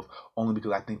Pac-12, only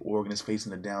because I think Oregon is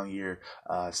facing a down year.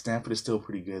 Stanford is still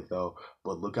pretty good, though,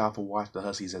 but look out for the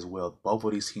Huskies as well. Both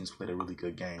of these teams played a really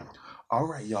good game. All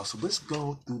right, y'all, so let's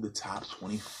go through the top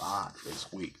 25 this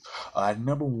week.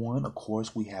 Number 1, of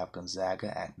course, we have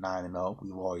Gonzaga at 9-0.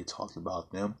 We've already talked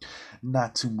about them.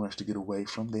 Not too much to get away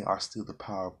from. They are still the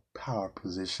power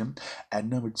position. At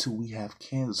number 2, we have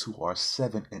Kansas, who are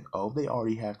 7-0. They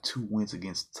already have 2 wins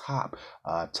against top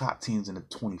teams in the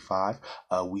 25.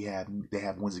 They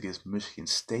have wins against Michigan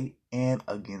State and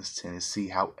against Tennessee.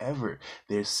 However,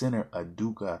 their center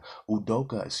Udoka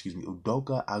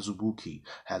Azubuike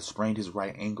has sprained his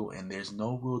right ankle, and there's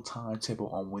no real timetable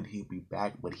on when he'll be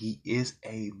back, but he is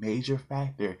a major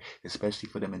factor, especially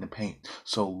for them in the paint.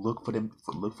 So look for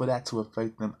that to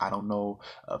affect them. I don't know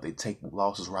if they take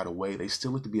losses right right away. They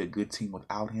still look to be a good team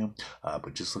without him,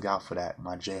 but just look out for that,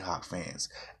 my Jayhawk fans.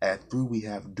 At 3, we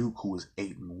have Duke, who is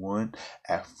 8-1.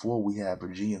 At 4, we have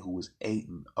Virginia, who is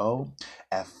 8-0.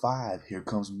 At 5, here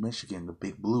comes Michigan, the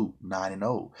Big Blue,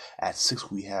 9-0. At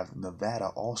 6, we have Nevada,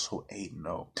 also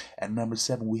 8-0. At number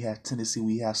 7, we have Tennessee.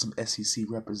 We have some SEC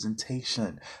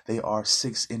representation. They are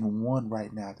 6-1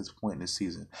 right now at this point in the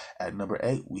season. At number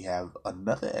 8, we have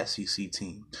another SEC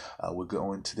team. We're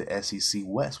going to the SEC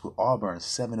West with Auburn,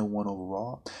 7-1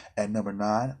 overall. At number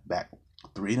 9, back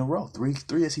 3 in a row, three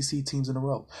SEC teams in a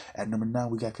row. At number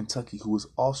 9, we got Kentucky, who is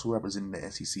also representing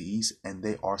the SEC East, and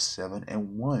they are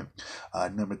 7-1.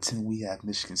 Number 10, we have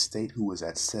Michigan State, who is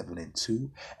at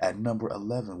 7-2. At number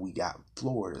 11, we got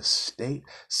Florida State,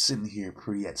 sitting here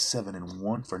pretty at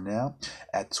 7-1 for now.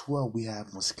 At 12, we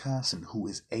have Wisconsin, who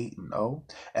is 8-0.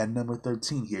 At number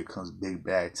 13, here comes Big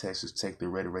Bad Texas Tech. The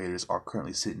Red Raiders are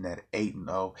currently sitting at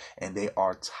 8-0, and they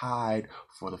are tied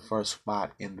for the first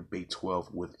spot in the Big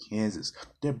 12 with Kansas.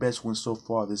 Their best win so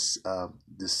far this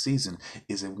season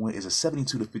is a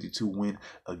 72-52 win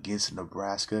against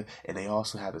Nebraska, and they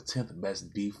also have the 10th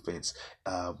best defense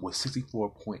with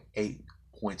 64.8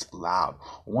 points allowed.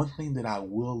 One thing that I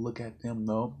will look at them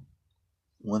though.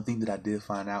 One thing that I did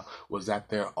find out was that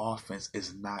their offense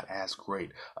is not as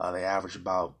great. They average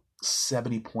about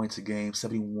 70 points a game,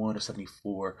 71 or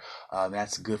 74.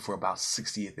 That's good for about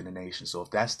 60th in the nation. So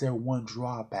if that's their one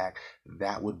drawback,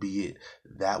 that would be it.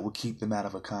 That would keep them out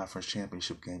of a conference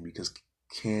championship game because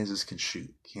Kansas can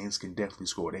shoot. Kansas can definitely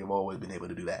score. They've always been able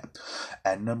to do that.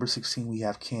 At number 16, we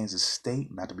have Kansas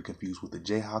State, not to be confused with the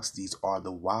Jayhawks. These are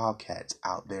the Wildcats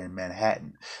out there in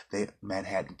Manhattan.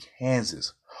 Manhattan,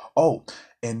 Kansas. Oh,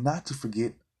 and not to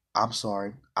forget, I'm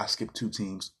sorry, I skipped 2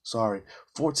 teams. Sorry.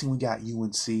 14, we got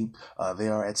UNC. They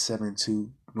are at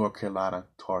 7-2. North Carolina,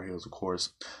 Tar Heels, of course.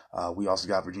 We also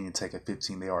got Virginia Tech at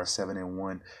 15. They are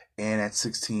 7-1. And at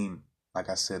 16, like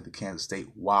I said, the Kansas State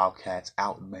Wildcats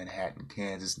out in Manhattan,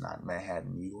 Kansas, not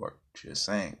Manhattan, New York. Just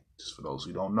saying. Just for those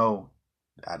who don't know,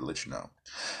 I'd let you know.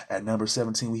 At number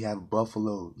 17, we have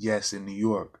Buffalo. Yes, in New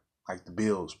York, like the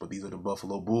Bills, but these are the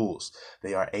Buffalo Bulls.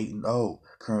 They are 8-0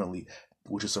 currently,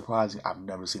 which is surprising. I've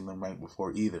never seen them ranked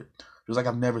before either. Just like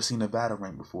I've never seen Nevada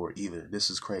ranked before either. This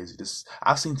is crazy.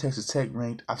 I've seen Texas Tech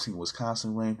ranked. I've seen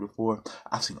Wisconsin ranked before.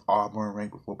 I've seen Auburn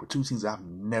ranked before. But 2 teams I've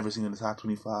never seen in the top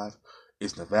 25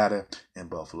 is Nevada and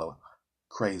Buffalo.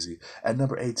 Crazy. At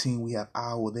number 18, we have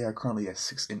Iowa. They are currently at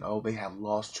 6-0. They have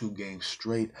lost 2 games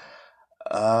straight.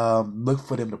 Look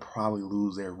for them to probably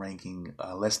lose their ranking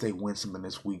unless they win something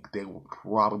this week. They will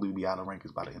probably be out of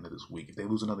rankings by the end of this week. If they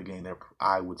lose another game,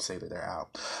 I would say that they're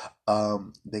out.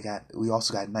 We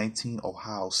also got 19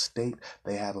 Ohio State.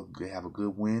 They have a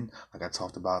good win. Like I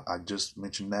talked about, I just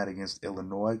mentioned that against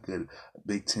Illinois. Good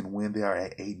Big Ten win. They are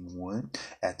at 8-1.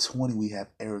 At 20, we have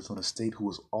Arizona State, who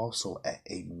is also at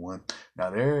 8-1. Now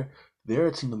they're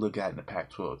a team to look at in the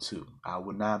Pac-12 too. I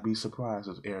would not be surprised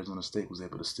if Arizona State was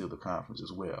able to steal the conference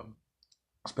as well,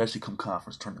 especially come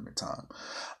conference tournament time.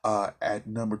 At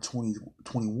number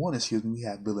 21, we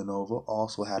have Villanova.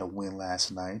 Also had a win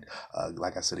last night,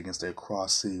 like I said, against their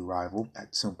cross-city rival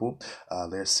at Temple.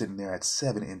 They're sitting there at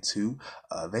 7-2.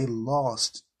 They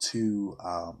lost to,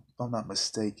 if I'm not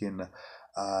mistaken,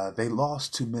 they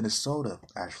lost to Minnesota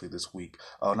actually this week.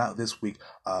 Not this week,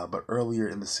 but earlier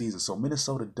in the season. So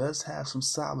Minnesota does have some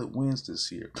solid wins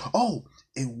this year. Oh,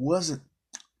 it wasn't.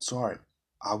 Sorry,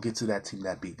 I'll get to that team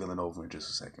that beat Villanova in just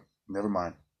a second. Never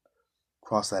mind.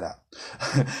 Cross that out.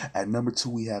 At number 2,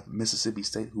 we have Mississippi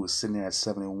State, who is sitting there at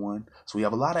 7-1. So we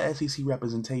have a lot of SEC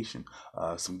representation.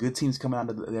 Some good teams coming out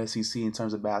of the SEC in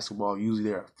terms of basketball. Usually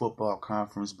they're a football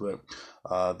conference, but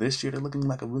this year they're looking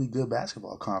like a really good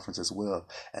basketball conference as well.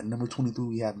 At number 23,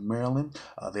 we have Maryland.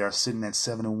 They are sitting at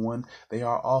 7-1. They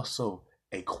are also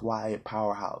a quiet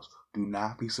powerhouse. Do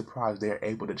not be surprised they are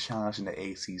able to challenge in the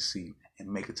ACC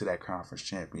and make it to that conference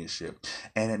championship.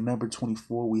 And at number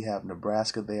 24, we have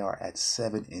Nebraska. They are at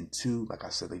 7-2. Like I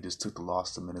said, they just took the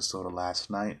loss to Minnesota last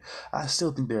night. I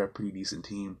still think they're a pretty decent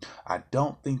team. I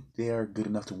don't think they're good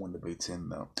enough to win the Big Ten,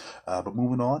 though. But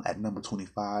moving on, at number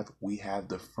 25, we have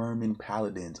the Furman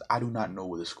Paladins. I do not know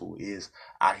where the school is.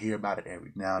 I hear about it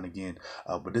every now and again.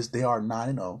 But they are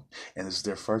 9-0, and this is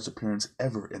their first appearance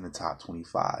ever in the top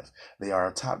 25. They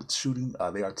are top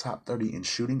 30 in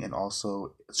shooting and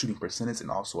also shooting percentage, and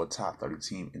also a top 30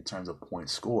 team in terms of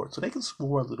points scored. So they can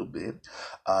score a little bit.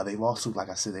 They've also, like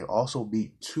I said, they also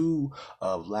beat 2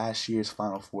 of last year's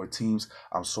Final Four teams.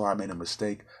 I'm sorry I made a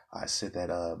mistake. I said that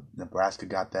Nebraska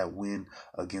got that win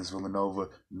against Villanova.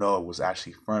 No, it was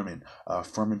actually Furman.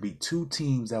 Furman beat two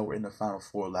teams that were in the Final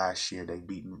Four last year. They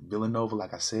beat Villanova,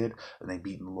 like I said, and they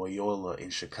beat Loyola in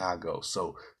Chicago.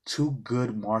 So two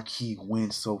good marquee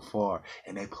wins so far,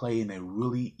 and they play in a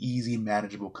really easy,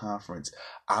 manageable conference.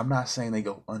 I'm not saying they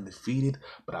go undefeated,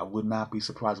 but I would not be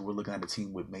surprised if we're looking at a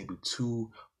team with maybe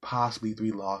two, possibly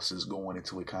three losses going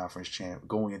into a conference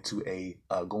going into a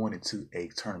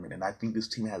tournament. And I think this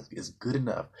team is good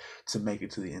enough to make it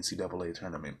to the NCAA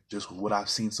tournament. Just what I've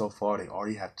seen so far, they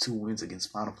already have two wins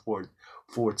against Final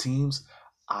Four teams.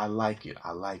 I like it.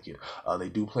 I like it. They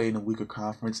do play in a weaker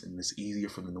conference, and it's easier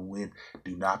for them to win.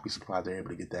 Do not be surprised they're able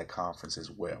to get that conference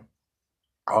as well.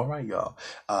 All right, y'all.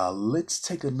 Let's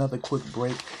take another quick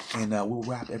break, and we'll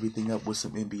wrap everything up with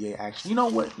some NBA action. You know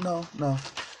what?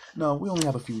 No, we only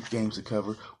have a few games to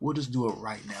cover. We'll just do it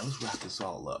right now. Let's wrap this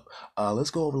all up. Let's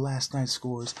go over last night's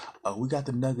scores. We got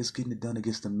the Nuggets getting it done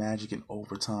against the Magic in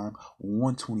overtime,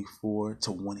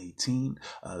 124-118.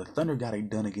 The Thunder got it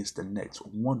done against the Nets,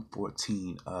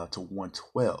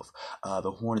 114-112.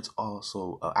 The Hornets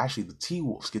also, actually the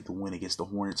T-Wolves get the win against the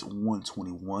Hornets,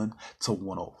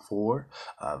 121-104.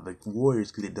 The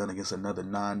Warriors get it done against another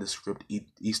nondescript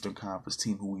Eastern Conference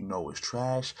team who we know is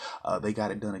trash. They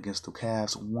got it done against the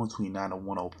Cavs,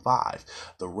 129-105.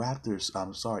 The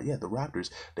Raptors,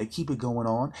 they keep it going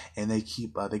on, and they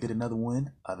get another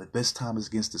win. This time is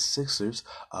against the Sixers,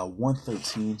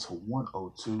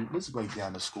 113-102. Let's break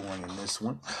down the scoring in this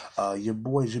one. Your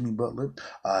boy Jimmy Butler,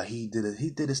 he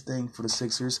did his thing for the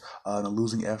Sixers in a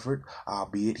losing effort,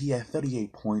 albeit he had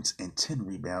 38 points and 10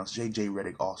 rebounds. JJ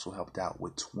Redick also helped out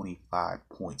with 25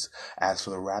 points. As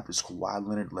for the Raptors, Kawhi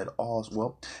Leonard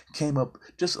came up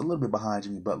just a little bit behind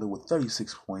Jimmy Butler with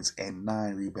 36 points and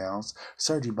 9 rebounds.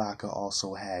 Serge Ibaka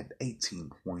also had 18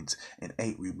 points and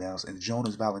 8 rebounds, and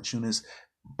Jonas Valanciunas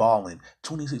balling,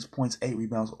 26 points, 8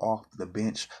 rebounds off the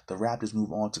bench. The Raptors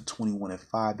move on to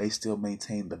 21-5. They still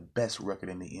maintain the best record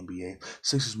in the NBA.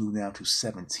 Sixers move down to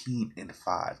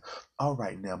 17-5. All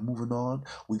right, now moving on,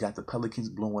 we got the Pelicans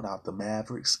blowing out the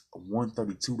Mavericks,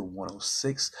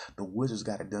 132-106. The Wizards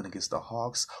got it done against the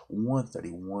Hawks,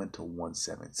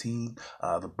 131-117.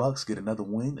 The Bucks get another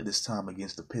win, this time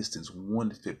against the Pistons,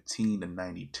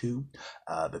 115-92.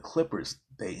 The Clippers,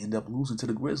 they end up losing to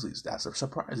the Grizzlies. That's a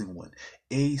surprising one,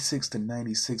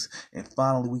 86-96. And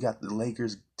finally, we got the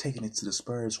Lakers taking it to the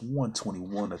Spurs,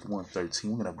 121-113.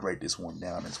 We're going to break this one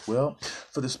down as well.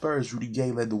 For the Spurs, Rudy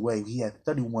Gay led the way. He had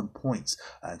 31 points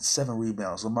and 7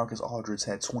 rebounds. LaMarcus Aldridge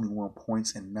had 21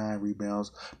 points and 9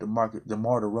 rebounds. DeMar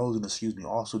DeRozan,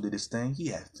 also did his thing. He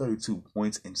had 32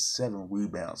 points and 7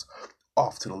 rebounds.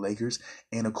 Off to the Lakers,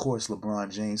 and of course LeBron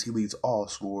James, he leads all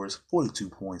scorers, 42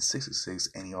 points, 66,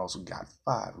 and he also got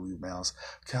 5 rebounds.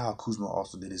 Kyle Kuzma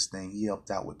also did his thing. He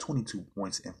helped out with 22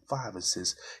 points and 5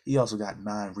 assists. He also got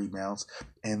 9 rebounds.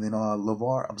 And then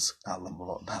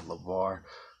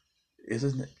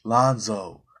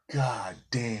Lonzo. God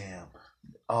damn.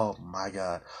 Oh my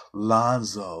God.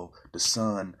 Lonzo, the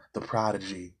son, the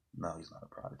prodigy. No, he's not a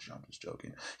prodigy. I'm just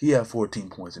joking. He had 14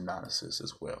 points and 9 assists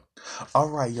as well. All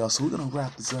right, y'all. So we're going to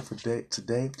wrap this up for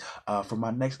today. For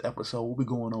my next episode, we'll be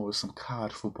going over some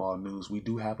college football news. We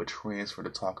do have a transfer to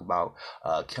talk about.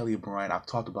 Kelly Bryant, I've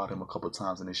talked about him a couple of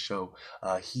times in this show.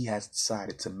 He has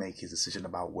decided to make his decision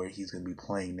about where he's going to be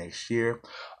playing next year.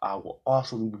 I will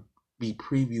also be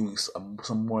previewing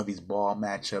some more of these ball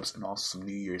matchups and also some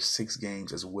New Year's 6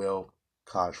 games as well.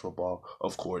 College football,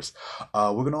 of course.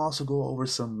 We're going to also go over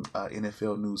some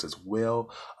NFL news as well,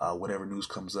 whatever news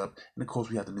comes up. And of course,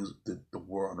 we have the news, the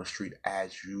word on the street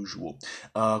as usual.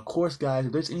 Of course, guys,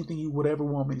 if there's anything you would ever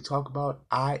want me to talk about,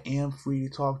 I am free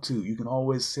to talk to. You can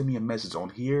always send me a message on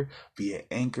here via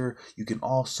Anchor. You can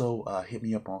also hit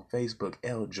me up on Facebook,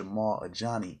 El Jamal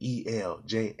Ajani,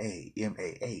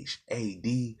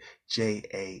 ELJAMAHADJANI.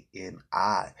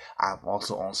 I'm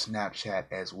also on Snapchat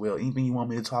as well. Anything you want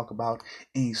me to talk about,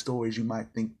 any stories you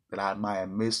might think that I might have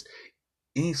missed,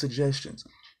 any suggestions,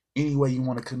 any way you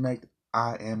want to connect,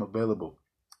 I am available.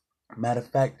 Matter of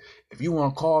fact, if you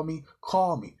want to call me,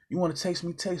 call me. You want to text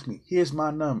me. Here's my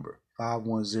number,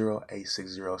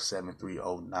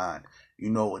 510-860-7309. You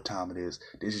know what time it is.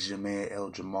 This is your man El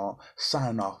Jamal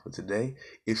signing off for today.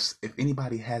 If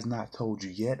anybody has not told you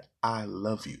yet, I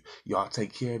love you. Y'all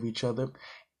take care of each other,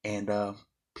 and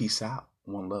peace out.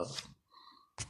 One love.